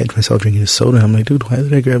I even catch myself drinking a soda. I'm like, dude, why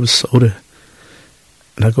did I grab a soda?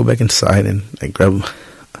 And I go back inside and I grab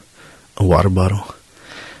a water bottle.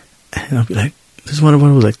 And I'll be like, this water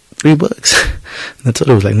bottle was like $3. And that's what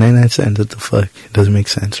it was, like 99 cents. What the fuck? It doesn't make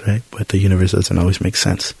sense, right? But the universe doesn't always make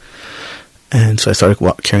sense. And so I started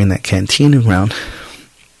carrying that canteen around.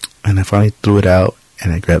 And I finally threw it out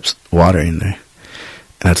and I grabbed water in there.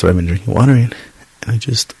 And that's what I've been drinking water in. And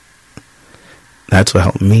that's what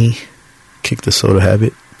helped me kick the soda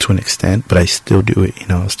habit to an extent. But I still do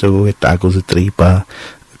it, I still go get tacos de tripa,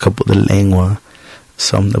 a couple de lengua,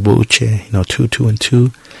 some de buche, 2 and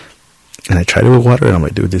 2. And I tried it with water and I'm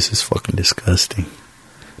like, dude, this is fucking disgusting.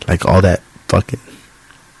 Like all that fucking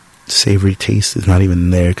savory taste is not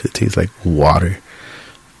even there because it tastes like water.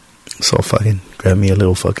 So fucking grab me a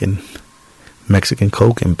little fucking Mexican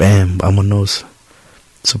Coke and bam, vámonos.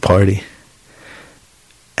 It's a party.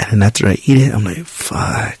 And then after I eat it, I'm like,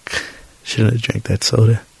 fuck. Shouldn't have drank that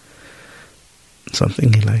soda. So I'm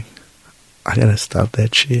thinking, like, I gotta stop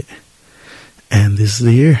that shit. And this is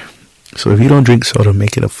the year. So if you don't drink soda,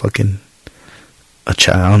 make it a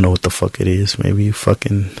child. I don't know what the fuck it is. Maybe you I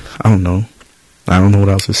don't know. I don't know what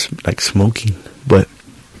else is like smoking. But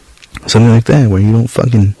something like that, where you don't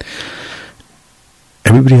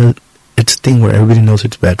it's a thing where everybody knows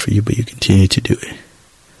it's bad for you, but you continue to do it.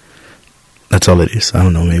 That's all it is. I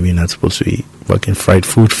don't know, maybe you're not supposed to eat fucking fried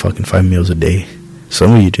food 5 meals a day.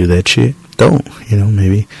 Some of you do that shit. Don't,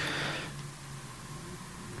 maybe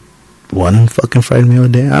one fucking fried meal a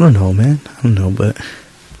day. I don't know, man. I don't know, but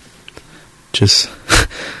just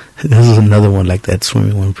this is another one like that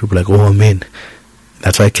swimming one. People are like, oh, I'm in.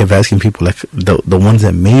 That's why I kept asking people, like, the ones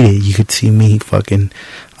that made it, you could see me fucking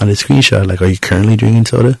on the screenshot, like, are you currently drinking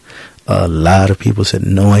soda? A lot of people said,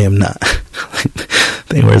 no, I am not.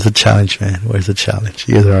 Where's the challenge, man? Where's the challenge?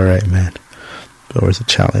 You guys are alright, man. But where's the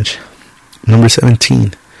challenge? Number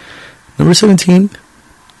 17. Number 17,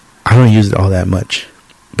 I don't use it all that much.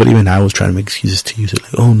 But even I was trying to make excuses to use it.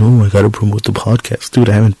 Like, oh no, I gotta promote the podcast. Dude,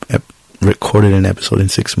 I haven't recorded an episode in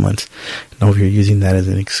 6 months. Now if you're using that as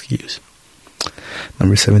an excuse.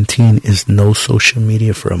 Number 17 is no social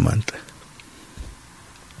media for a month.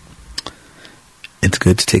 It's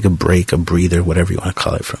good to take a break, a breather, whatever you want to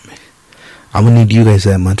call it from me. I'm gonna need you guys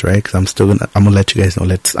that month, right? Because I'm gonna let you guys know.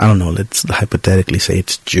 Let's hypothetically say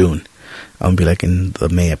it's June. I'm gonna be like in the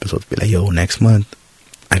May episodes, be like, yo, next month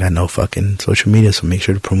I got no fucking social media, so make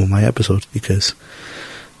sure to promote my episodes,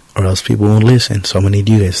 or else people won't listen. So I'm gonna need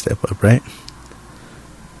you guys to step up, right?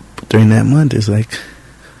 But during that month, it's like,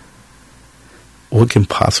 what can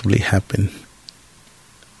possibly happen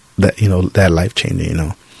that life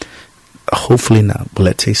changing, Hopefully not, but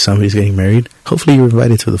let's say somebody's getting married. Hopefully you're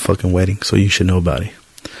invited to the fucking wedding, so you should know about it.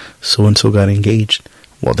 So-and-so got engaged.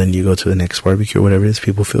 Well, then you go to the next barbecue or whatever it is.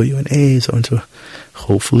 People fill you in, hey, so-and-so.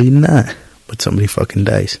 Hopefully not, but somebody fucking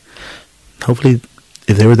dies. Hopefully,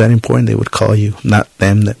 if they were that important, they would call you. Not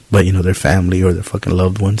them, but, their family or their fucking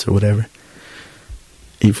loved ones or whatever.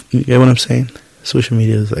 You get what I'm saying? Social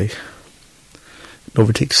media is like, it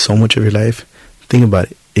overtakes so much of your life. Think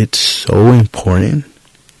about it. It's so important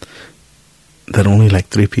that only like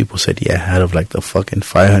 3 people said yeah out of like the fucking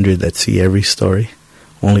 500 that see every story.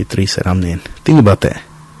 Only 3 said I'm in. Think about that.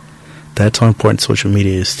 That's how important social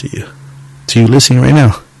media is to you. To you listening right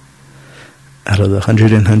now. Out of the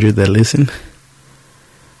 100 that listen,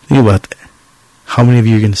 think about that. How many of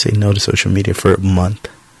you are going to say no to social media for a month?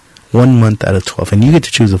 1 month out of 12. And you get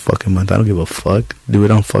to choose a fucking month. I don't give a fuck. Do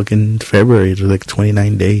it on fucking February. It's like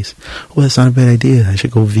 29 days. Oh, that's not a bad idea. I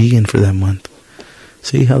should go vegan for that month.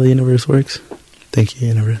 See how the universe works? Thank you,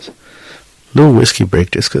 universe. Little whiskey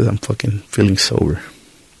break just because I'm fucking feeling sober.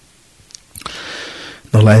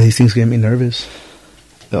 No lie, these things get me nervous.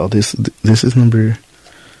 Oh, this is number...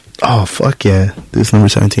 Oh, fuck yeah. This number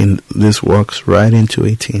 17. This walks right into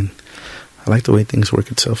 18. I like the way things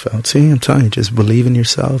work itself out. See, I'm telling you, just believe in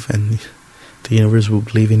yourself and the universe will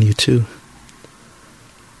believe in you too.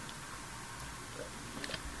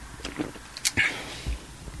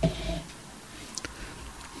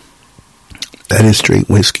 That is straight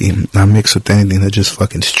whiskey, not mixed with anything. That's just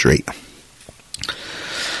fucking straight.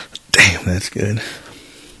 Damn, that's good.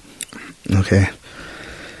 Okay.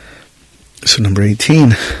 So number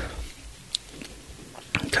 18.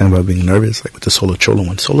 Kind of about being nervous, like with the Solo Cholo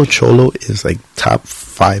one. Solo Cholo is like top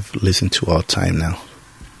 5 listened to all time now.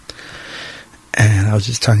 And I was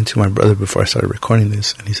just talking to my brother before I started recording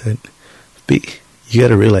this, and he said, B, you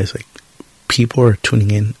gotta realize, like, people are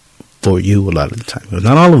tuning in for you a lot of the time. But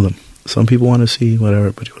not all of them. Some people want to see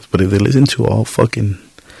whatever, but if they listen to all fucking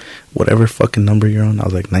whatever fucking number you're on, I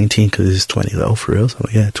was like 19 because this is 20. Like, oh, for real? So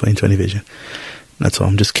yeah, 2020 vision. That's all.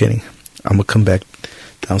 I'm just kidding. I'm gonna come back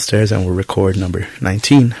downstairs and we'll record number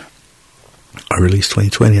 19. I'll release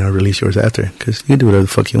 2020 and I'll release yours after, because you can do whatever the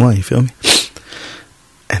fuck you want. You feel me?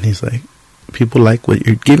 And he's like, people like what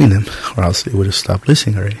you're giving them, or else they would have stopped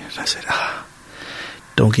listening already. And I said,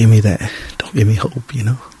 don't give me that. Don't give me hope.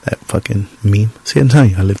 That fucking meme. See, I'm telling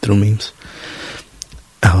you, I live through memes.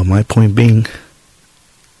 My point being,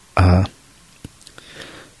 I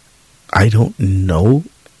don't know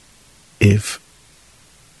if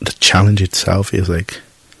the challenge itself is like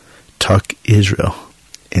talk Israel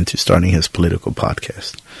into starting his political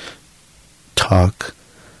podcast. Talk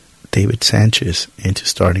David Sanchez into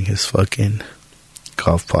starting his fucking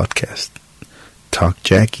golf podcast. Talk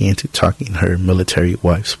Jackie into talking her military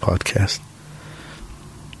wife's podcast.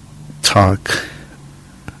 Talk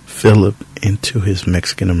Philip into his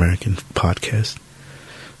Mexican American podcast.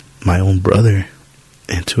 My own brother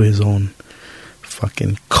into his own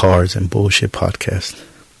fucking cars and bullshit podcast.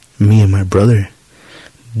 me and my brother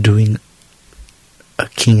doing a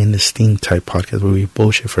King and the Sting type podcast where we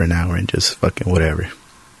bullshit for an hour and just fucking whatever.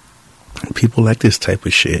 People like this type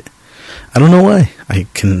of shit. I don't know why. I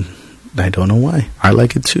don't know why. I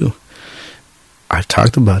like it too. I've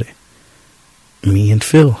talked about it. Me and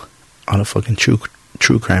Phil on a fucking true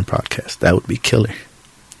crime podcast. That would be killer.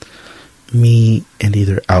 Me and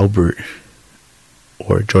either Albert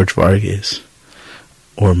or George Vargas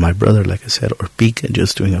or my brother, like I said, or Pika,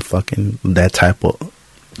 just doing a fucking that type of,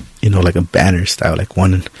 like a banner style, like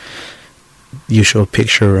one. You show a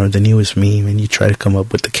picture of the newest meme and you try to come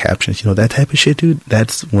up with the captions, that type of shit, dude.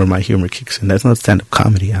 That's where my humor kicks in. That's not stand-up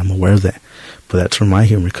comedy. I'm aware of that. But that's where my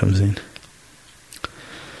humor comes in.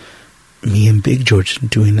 Me and Big George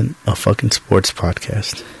doing a fucking sports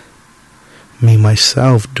podcast. Me,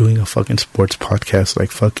 myself, doing a fucking sports podcast.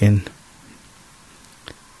 Like fucking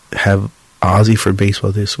have Ozzy for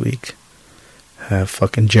baseball this week. Have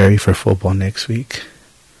fucking Jerry for football next week.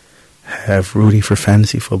 Have Rudy for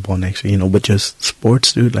fantasy football next week, but just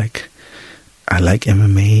sports, dude. Like, I like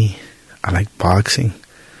MMA, I like boxing,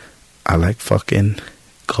 I like fucking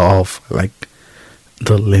golf, I like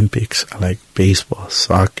the Olympics, I like baseball,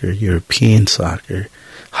 soccer, European soccer,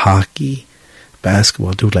 hockey,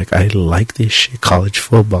 basketball, dude. Like, I like this shit. College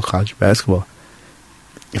football, college basketball.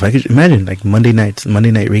 If I could imagine, like, Monday night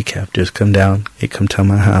recap, just come to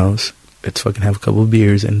my house, let's fucking have a couple of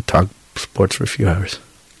beers and talk sports for a few hours.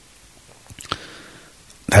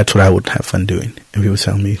 That's what I would have fun doing. And people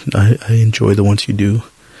tell me, I enjoy the ones you do.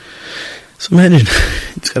 So imagine,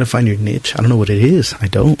 you just gotta find your niche. I don't know what it is. I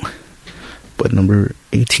don't. But number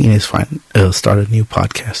 18 is start a new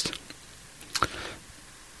podcast.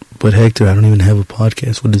 But Hector, I don't even have a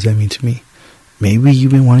podcast. What does that mean to me? Maybe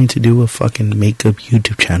you've been wanting to do a fucking makeup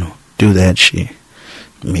YouTube channel. Do that shit.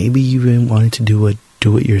 Maybe you've been wanting to do a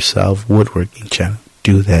do-it-yourself woodworking channel.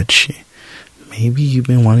 Do that shit. Maybe you've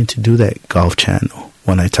been wanting to do that golf channel.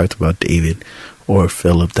 When I talked about David or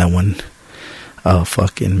Philip, that one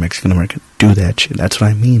fucking Mexican American, do that shit. That's what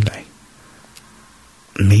I mean. Like,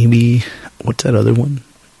 maybe, what's that other one?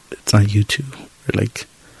 It's not YouTube. Or like,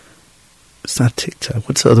 it's not TikTok.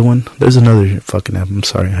 What's the other one? There's another fucking app. I'm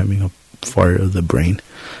sorry, I'm having a fart of the brain.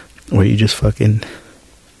 Where you just fucking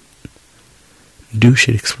do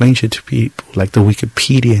shit, explain shit to people. Like the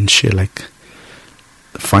Wikipedia and shit. Like,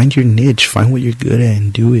 find your niche. Find what you're good at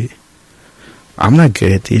and do it. I'm not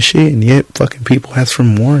good at this shit, and yet fucking people ask for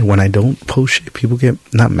more. When I don't post shit, people get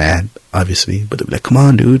not mad, obviously, but they're like, come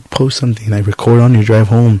on, dude, post something. I record on your drive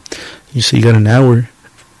home. You say you got an hour.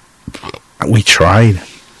 We tried.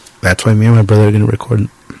 That's why me and my brother are going to record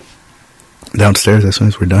downstairs as soon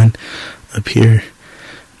as we're done up here,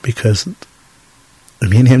 because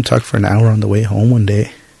me and him talked for an hour on the way home one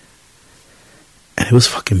day, and it was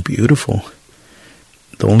fucking beautiful.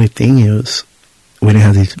 The only thing is, we didn't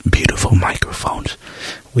have these beautiful microphones.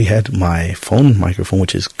 We had my phone microphone,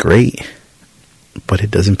 which is great, but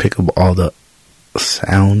it doesn't pick up all the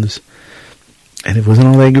sounds, and it wasn't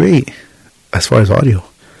all that great as far as audio.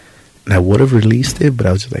 And I would have released it, but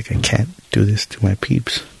I was just like, I can't do this to my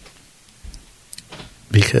peeps,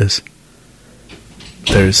 because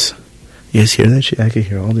there's, you guys hear that shit? I can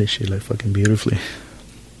hear all this shit like fucking beautifully.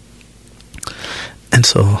 And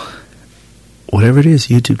so, whatever it is,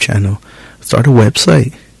 YouTube channel, start a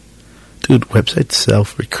website. Dude, websites sell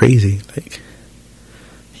for crazy. Like,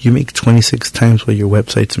 you make 26 times what your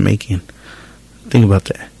website's making. Think about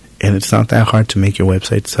that. And it's not that hard to make your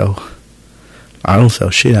website sell. I don't sell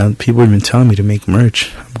shit. People have been telling me to make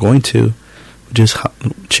merch. I'm going to. Just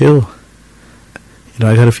chill.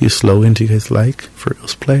 I got a few slogans you guys like. For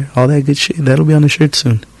Reals Player. All that good shit. That'll be on the shirt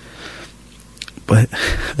soon. But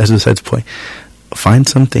that's besides the point. Find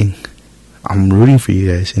something. I'm rooting for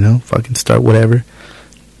you guys, Fucking start whatever.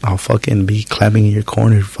 I'll fucking be clapping in your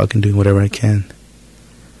corner, fucking doing whatever I can.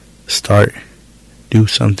 Start. Do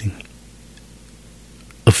something.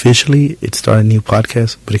 Officially, it's start a new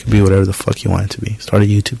podcast, but it could be whatever the fuck you want it to be. Start a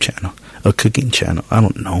YouTube channel. A cooking channel. I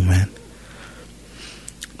don't know, man.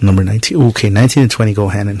 Number 19. Okay, 19 and 20 go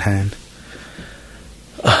hand in hand.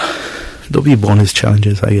 There'll be bonus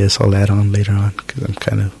challenges, I guess. I'll add on later on, because I'm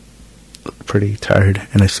kind of pretty tired,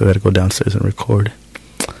 and I still gotta go downstairs and record.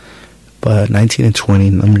 But 19 and 20,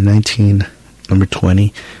 number 19, number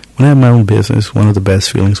 20. When I had my own business, one of the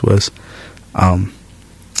best feelings was, I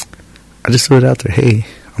just threw it out there. Hey,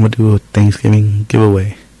 I'm gonna do a Thanksgiving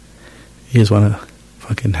giveaway. You guys wanna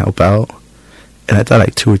fucking help out? And I thought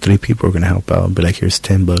like 2 or 3 people were gonna help out. But like, here's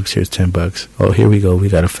 $10. Here's $10. Oh, here we go. We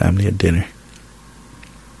got a family at dinner.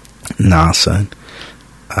 Nah, son.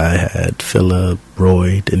 I had Philip,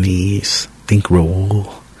 Roy, Denise, I think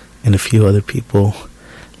Raul, and a few other people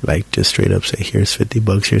Like, just straight up say, here's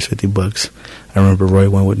 $50, here's $50. I remember Roy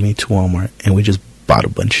went with me to Walmart, and we just bought a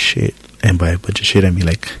bunch of shit. And by a bunch of shit, I mean,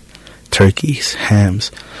 like, turkeys,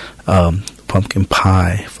 hams, pumpkin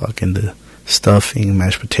pie, fucking the stuffing,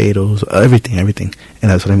 mashed potatoes, everything.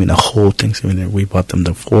 And that's what I mean, the whole Thanksgiving dinner. We bought them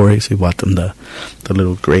the forks, we bought them the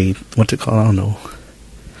little gray, what's it called? I don't know.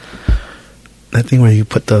 That thing where you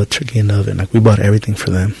put the turkey in the oven. Like, we bought everything for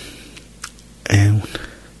them. And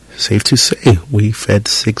safe to say, we fed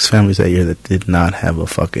 6 families that year that did not have a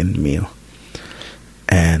fucking meal.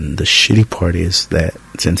 And the shitty part is that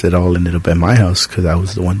since it all ended up at my house, because I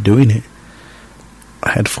was the one doing it,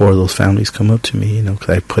 I had 4 of those families come up to me, you know,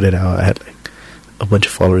 because I put it out. I had like a bunch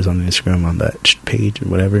of followers on Instagram on that page or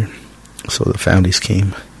whatever. So the families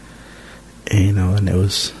came, and, you know, and it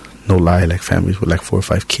was no lie, like families with like 4 or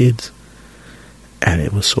 5 kids. And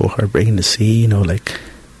it was so heartbreaking to see, you know, like,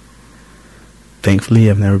 thankfully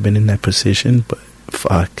I've never been in that position, but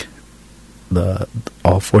fuck,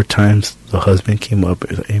 all 4 times the husband came up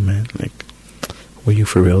and was like, hey man, like, were you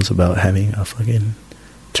for reals about having a fucking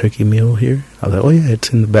turkey meal here? I was like, oh yeah,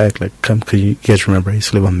 it's in the back, like, come, because you guys remember I used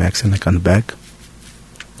to live on Maxon, like, on the back.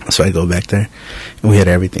 So I go back there, and we had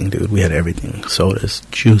everything, dude. We had everything: sodas,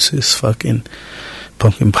 juices, fucking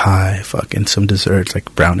pumpkin pie, fucking some desserts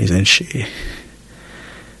like brownies and shit.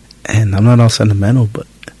 And I'm not all sentimental, but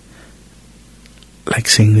like,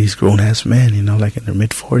 seeing these grown ass men, you know, like in their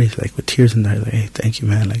mid-40s, like with tears in their eyes, like, hey, thank you,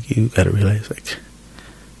 man. Like, you gotta realize, like,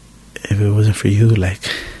 if it wasn't for you, like,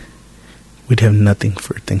 we'd have nothing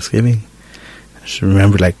for Thanksgiving. I just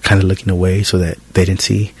remember, like, kind of looking away so that they didn't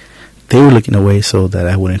see. They were looking away so that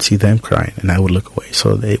I wouldn't see them crying, and I would look away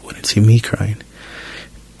so they wouldn't see me crying.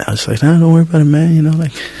 I was like, no, don't worry about it, man. You know,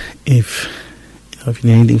 like, if you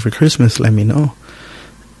need anything for Christmas, let me know.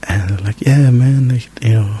 And they're like, yeah, man, like,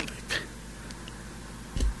 you know, like,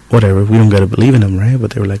 whatever. We don't gotta believe in them, right?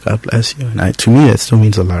 But they were like, God bless you. And to me, that still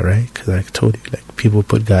means a lot, right? Because I told you, like, people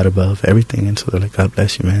put God above everything, and so they're like, God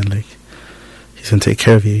bless you, man. Like, He's gonna take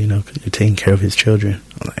care of you, you know, because you're taking care of His children.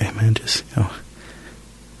 I'm like, hey, man, just, you know,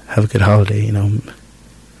 have a good holiday, you know,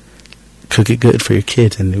 cook it good for your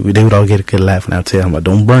kids. And they would all get a good laugh when I would say, I'm like,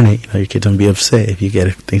 don't burn it. You know, your kids don't be upset if you get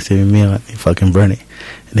a Thanksgiving meal and you fucking burn it.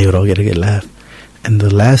 And they would all get a good laugh. And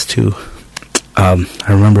the last 2, I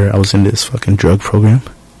remember I was in this fucking drug program,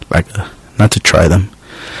 like, not to try them.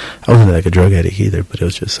 I wasn't like a drug addict either, but it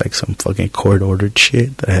was just like some fucking court-ordered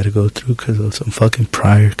shit that I had to go through because of some fucking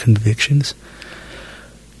prior convictions.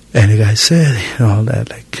 And the guy said, you know,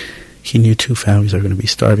 that, like, he knew 2 families are going to be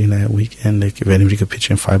starving that weekend. Like, if anybody could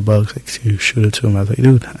pitch in $5, like, to shoot it to him. I was like,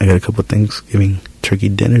 dude, I got a couple Thanksgiving turkey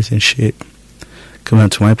dinners and shit. Come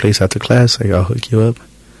out to my place after class, like, I'll hook you up.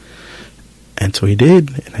 And so he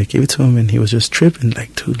did, and I gave it to him, and he was just tripping,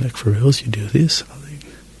 like, dude, like, for reals, you do this? I was like,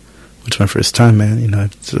 it's my first time, man, you know,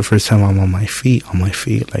 it's the first time I'm on my feet,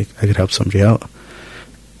 like, I could help somebody out.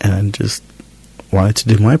 And I just wanted to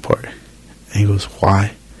do my part. And he goes,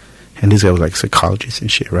 why? And this guy was like a psychologist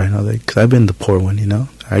and shit, right? And I was like, because I've been the poor one, you know?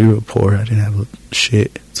 I grew up poor, I didn't have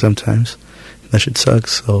shit sometimes. That shit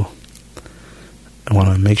sucks, so I want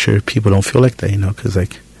to make sure people don't feel like that, you know? Because,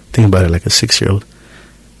 like, think about it, like a 6-year-old.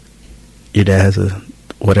 Your dad has a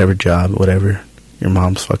whatever job, whatever, your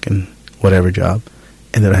mom's fucking whatever job,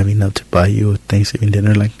 and they don't have enough to buy you a Thanksgiving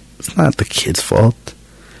dinner. Like, it's not the kid's fault.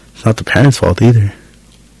 It's not the parents' fault either.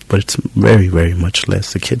 But it's very, very much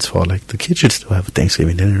less the kid's fault. Like, the kid should still have a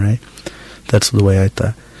Thanksgiving dinner, right? That's the way I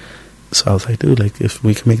thought. So I was like, dude, like, if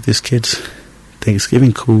we can make this kid's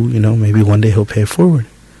Thanksgiving cool, you know, maybe one day he'll pay it forward.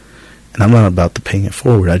 And I'm not about the paying it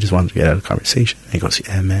forward. I just wanted to get out of the conversation. And he goes,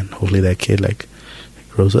 yeah, man, hopefully that kid, like,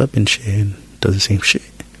 grows up and shit and does the same shit.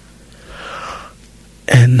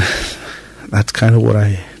 And that's kind of what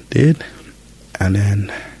I did. And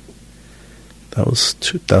then that was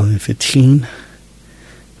 2015.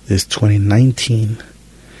 This 2019,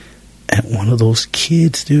 and one of those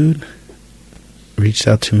kids, dude, reached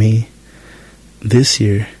out to me this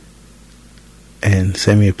year and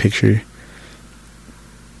sent me a picture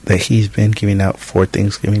that he's been giving out 4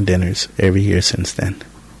 Thanksgiving dinners every year since then.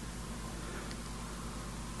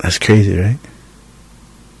 That's crazy, right?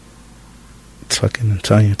 It's fucking, I'm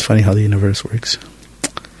telling you, it's funny how the universe works.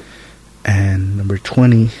 And number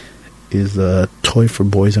 20 is a toy for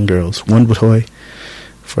boys and girls. One toy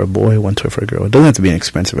for a boy, one toy for a girl. It doesn't have to be an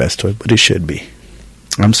expensive ass toy, but it should be.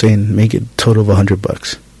 I'm saying make it a total of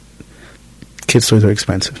 $100. Kids' toys are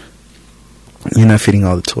expensive. You're not feeding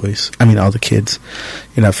all the toys. I mean, all the kids.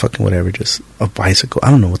 You're not fucking whatever, just a bicycle. I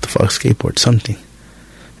don't know what the fuck, skateboard, something.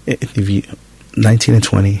 If you, 19 and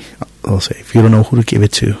 20, I'll say, if you don't know who to give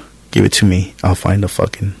it to me. I'll find a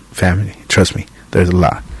fucking family. Trust me, there's a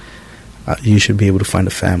lot. you should be able to find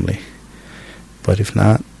a family. But if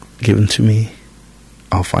not, give them to me.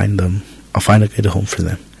 I'll find a good home for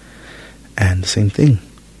them. And the same thing.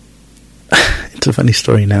 It's a funny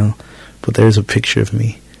story now, but there's a picture of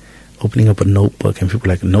me opening up a notebook, and people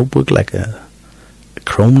are like, a notebook, like a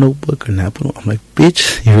Chrome notebook or an Apple? I'm like,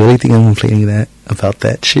 bitch, you really think I'm complaining about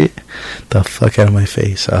that shit? The fuck out of my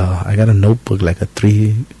face. I got a notebook, like a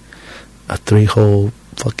three hole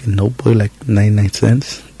fucking notebook, like 99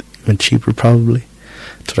 cents, even cheaper probably.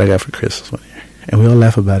 That's what I got for Christmas one year, and we all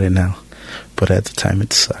laugh about it now, but at the time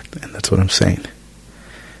it sucked, and that's what I'm saying.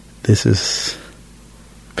 This is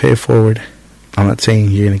pay it forward. I'm not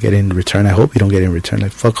saying you're gonna get it in return. I hope you don't get it in return.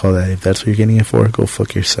 Like, fuck all that. If that's what you're getting it for, go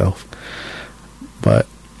fuck yourself. But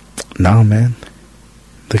nah, man,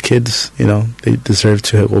 the kids, they deserve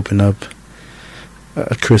to open up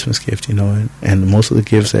a Christmas gift, and most of the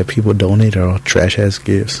gifts that people donate are all trash ass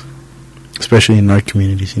gifts, especially in our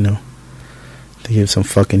communities. They give some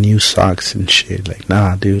fucking new socks and shit. Like,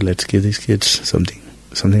 nah, dude, let's give these kids something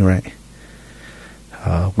right.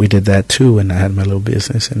 We did that too, and I had my little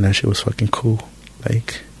business, and that shit was fucking cool.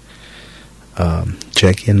 Like,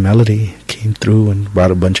 Jackie and Melody came through and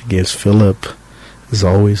brought a bunch of gifts. Philip, as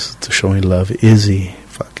always, showing love. Izzy,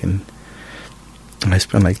 I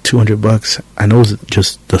spent like $200. I know it was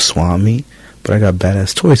just the swap meet, but I got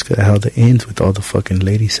badass toys because I held the ends with all the fucking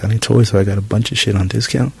ladies selling toys, so I got a bunch of shit on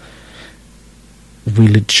discount.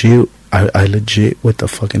 I legit with the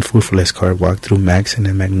fucking Food for Less card walked through Maxon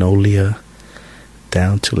and Magnolia,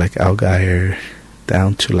 down to like Algier,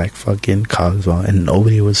 down to like fucking Cogswell, and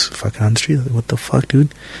nobody was fucking on the street. Like, what the fuck,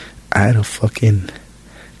 dude? I had a fucking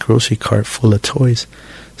grocery cart full of toys.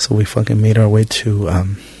 So we fucking made our way to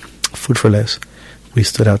Food for Less. We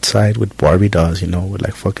stood outside with Barbie dolls, with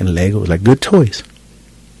like fucking Legos, like good toys.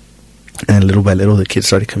 And little by little, the kids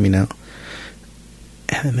started coming out.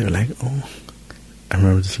 And then they were like, oh. I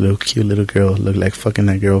remember this little cute little girl, looked like fucking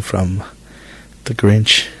that girl from The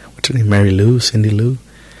Grinch. What's her name? Mary Lou? Cindy Lou?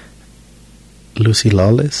 Lucy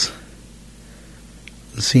Lawless?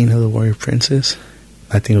 Xena the Warrior Princess?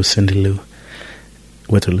 I think it was Cindy Lou.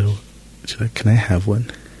 With her little... She's like, can I have one?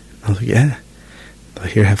 I was like, yeah.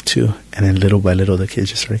 Here, have two. And then little by little, the kids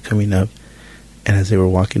just started coming up. And as they were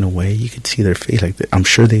walking away, you could see their face. Like, I'm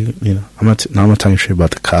sure they, I'm not talking shit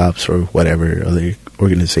about the cops or whatever other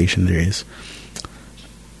organization there is.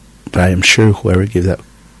 But I am sure whoever gives out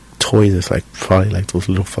toys is like probably like those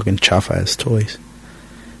little fucking chafa ass toys.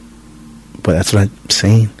 But that's what I'm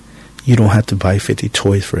saying. You don't have to buy 50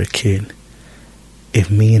 toys for a kid. If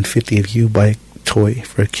me and 50 of you buy a toy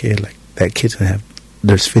for a kid, like, that kid's gonna have...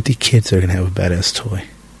 There's 50 kids that are gonna have a badass toy.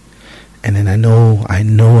 And then I know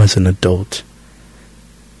as an adult,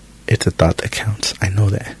 it's a thought that counts. I know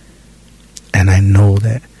that. And I know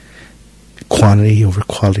that quantity over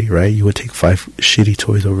quality, right? You would take 5 shitty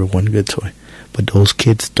toys over one good toy. But those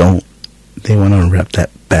kids don't. They want to unwrap that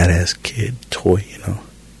badass kid toy,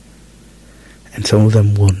 And some of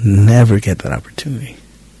them will never get that opportunity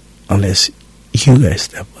unless you guys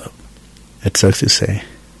step up. It sucks to say,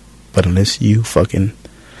 but unless you fucking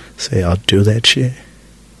say, I'll do that shit.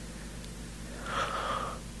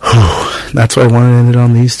 That's why I wanted to end it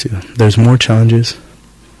on these two. There's more challenges.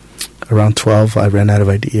 Around 12, I ran out of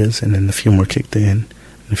ideas, and then a few more kicked in,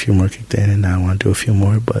 and now I want to do a few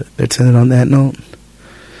more, but let's end it on that note.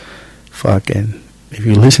 Fucking, if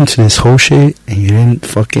you listen to this whole shit, and you didn't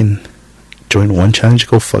fucking join one challenge,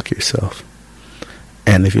 go fuck yourself.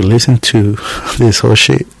 And if you listen to this whole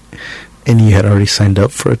shit, and you had already signed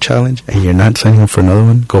up for a challenge, and you're not signing up for another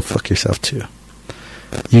one, go fuck yourself too.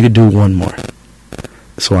 You could do one more.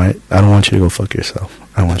 So I don't want you to go fuck yourself.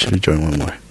 I want you to join one more.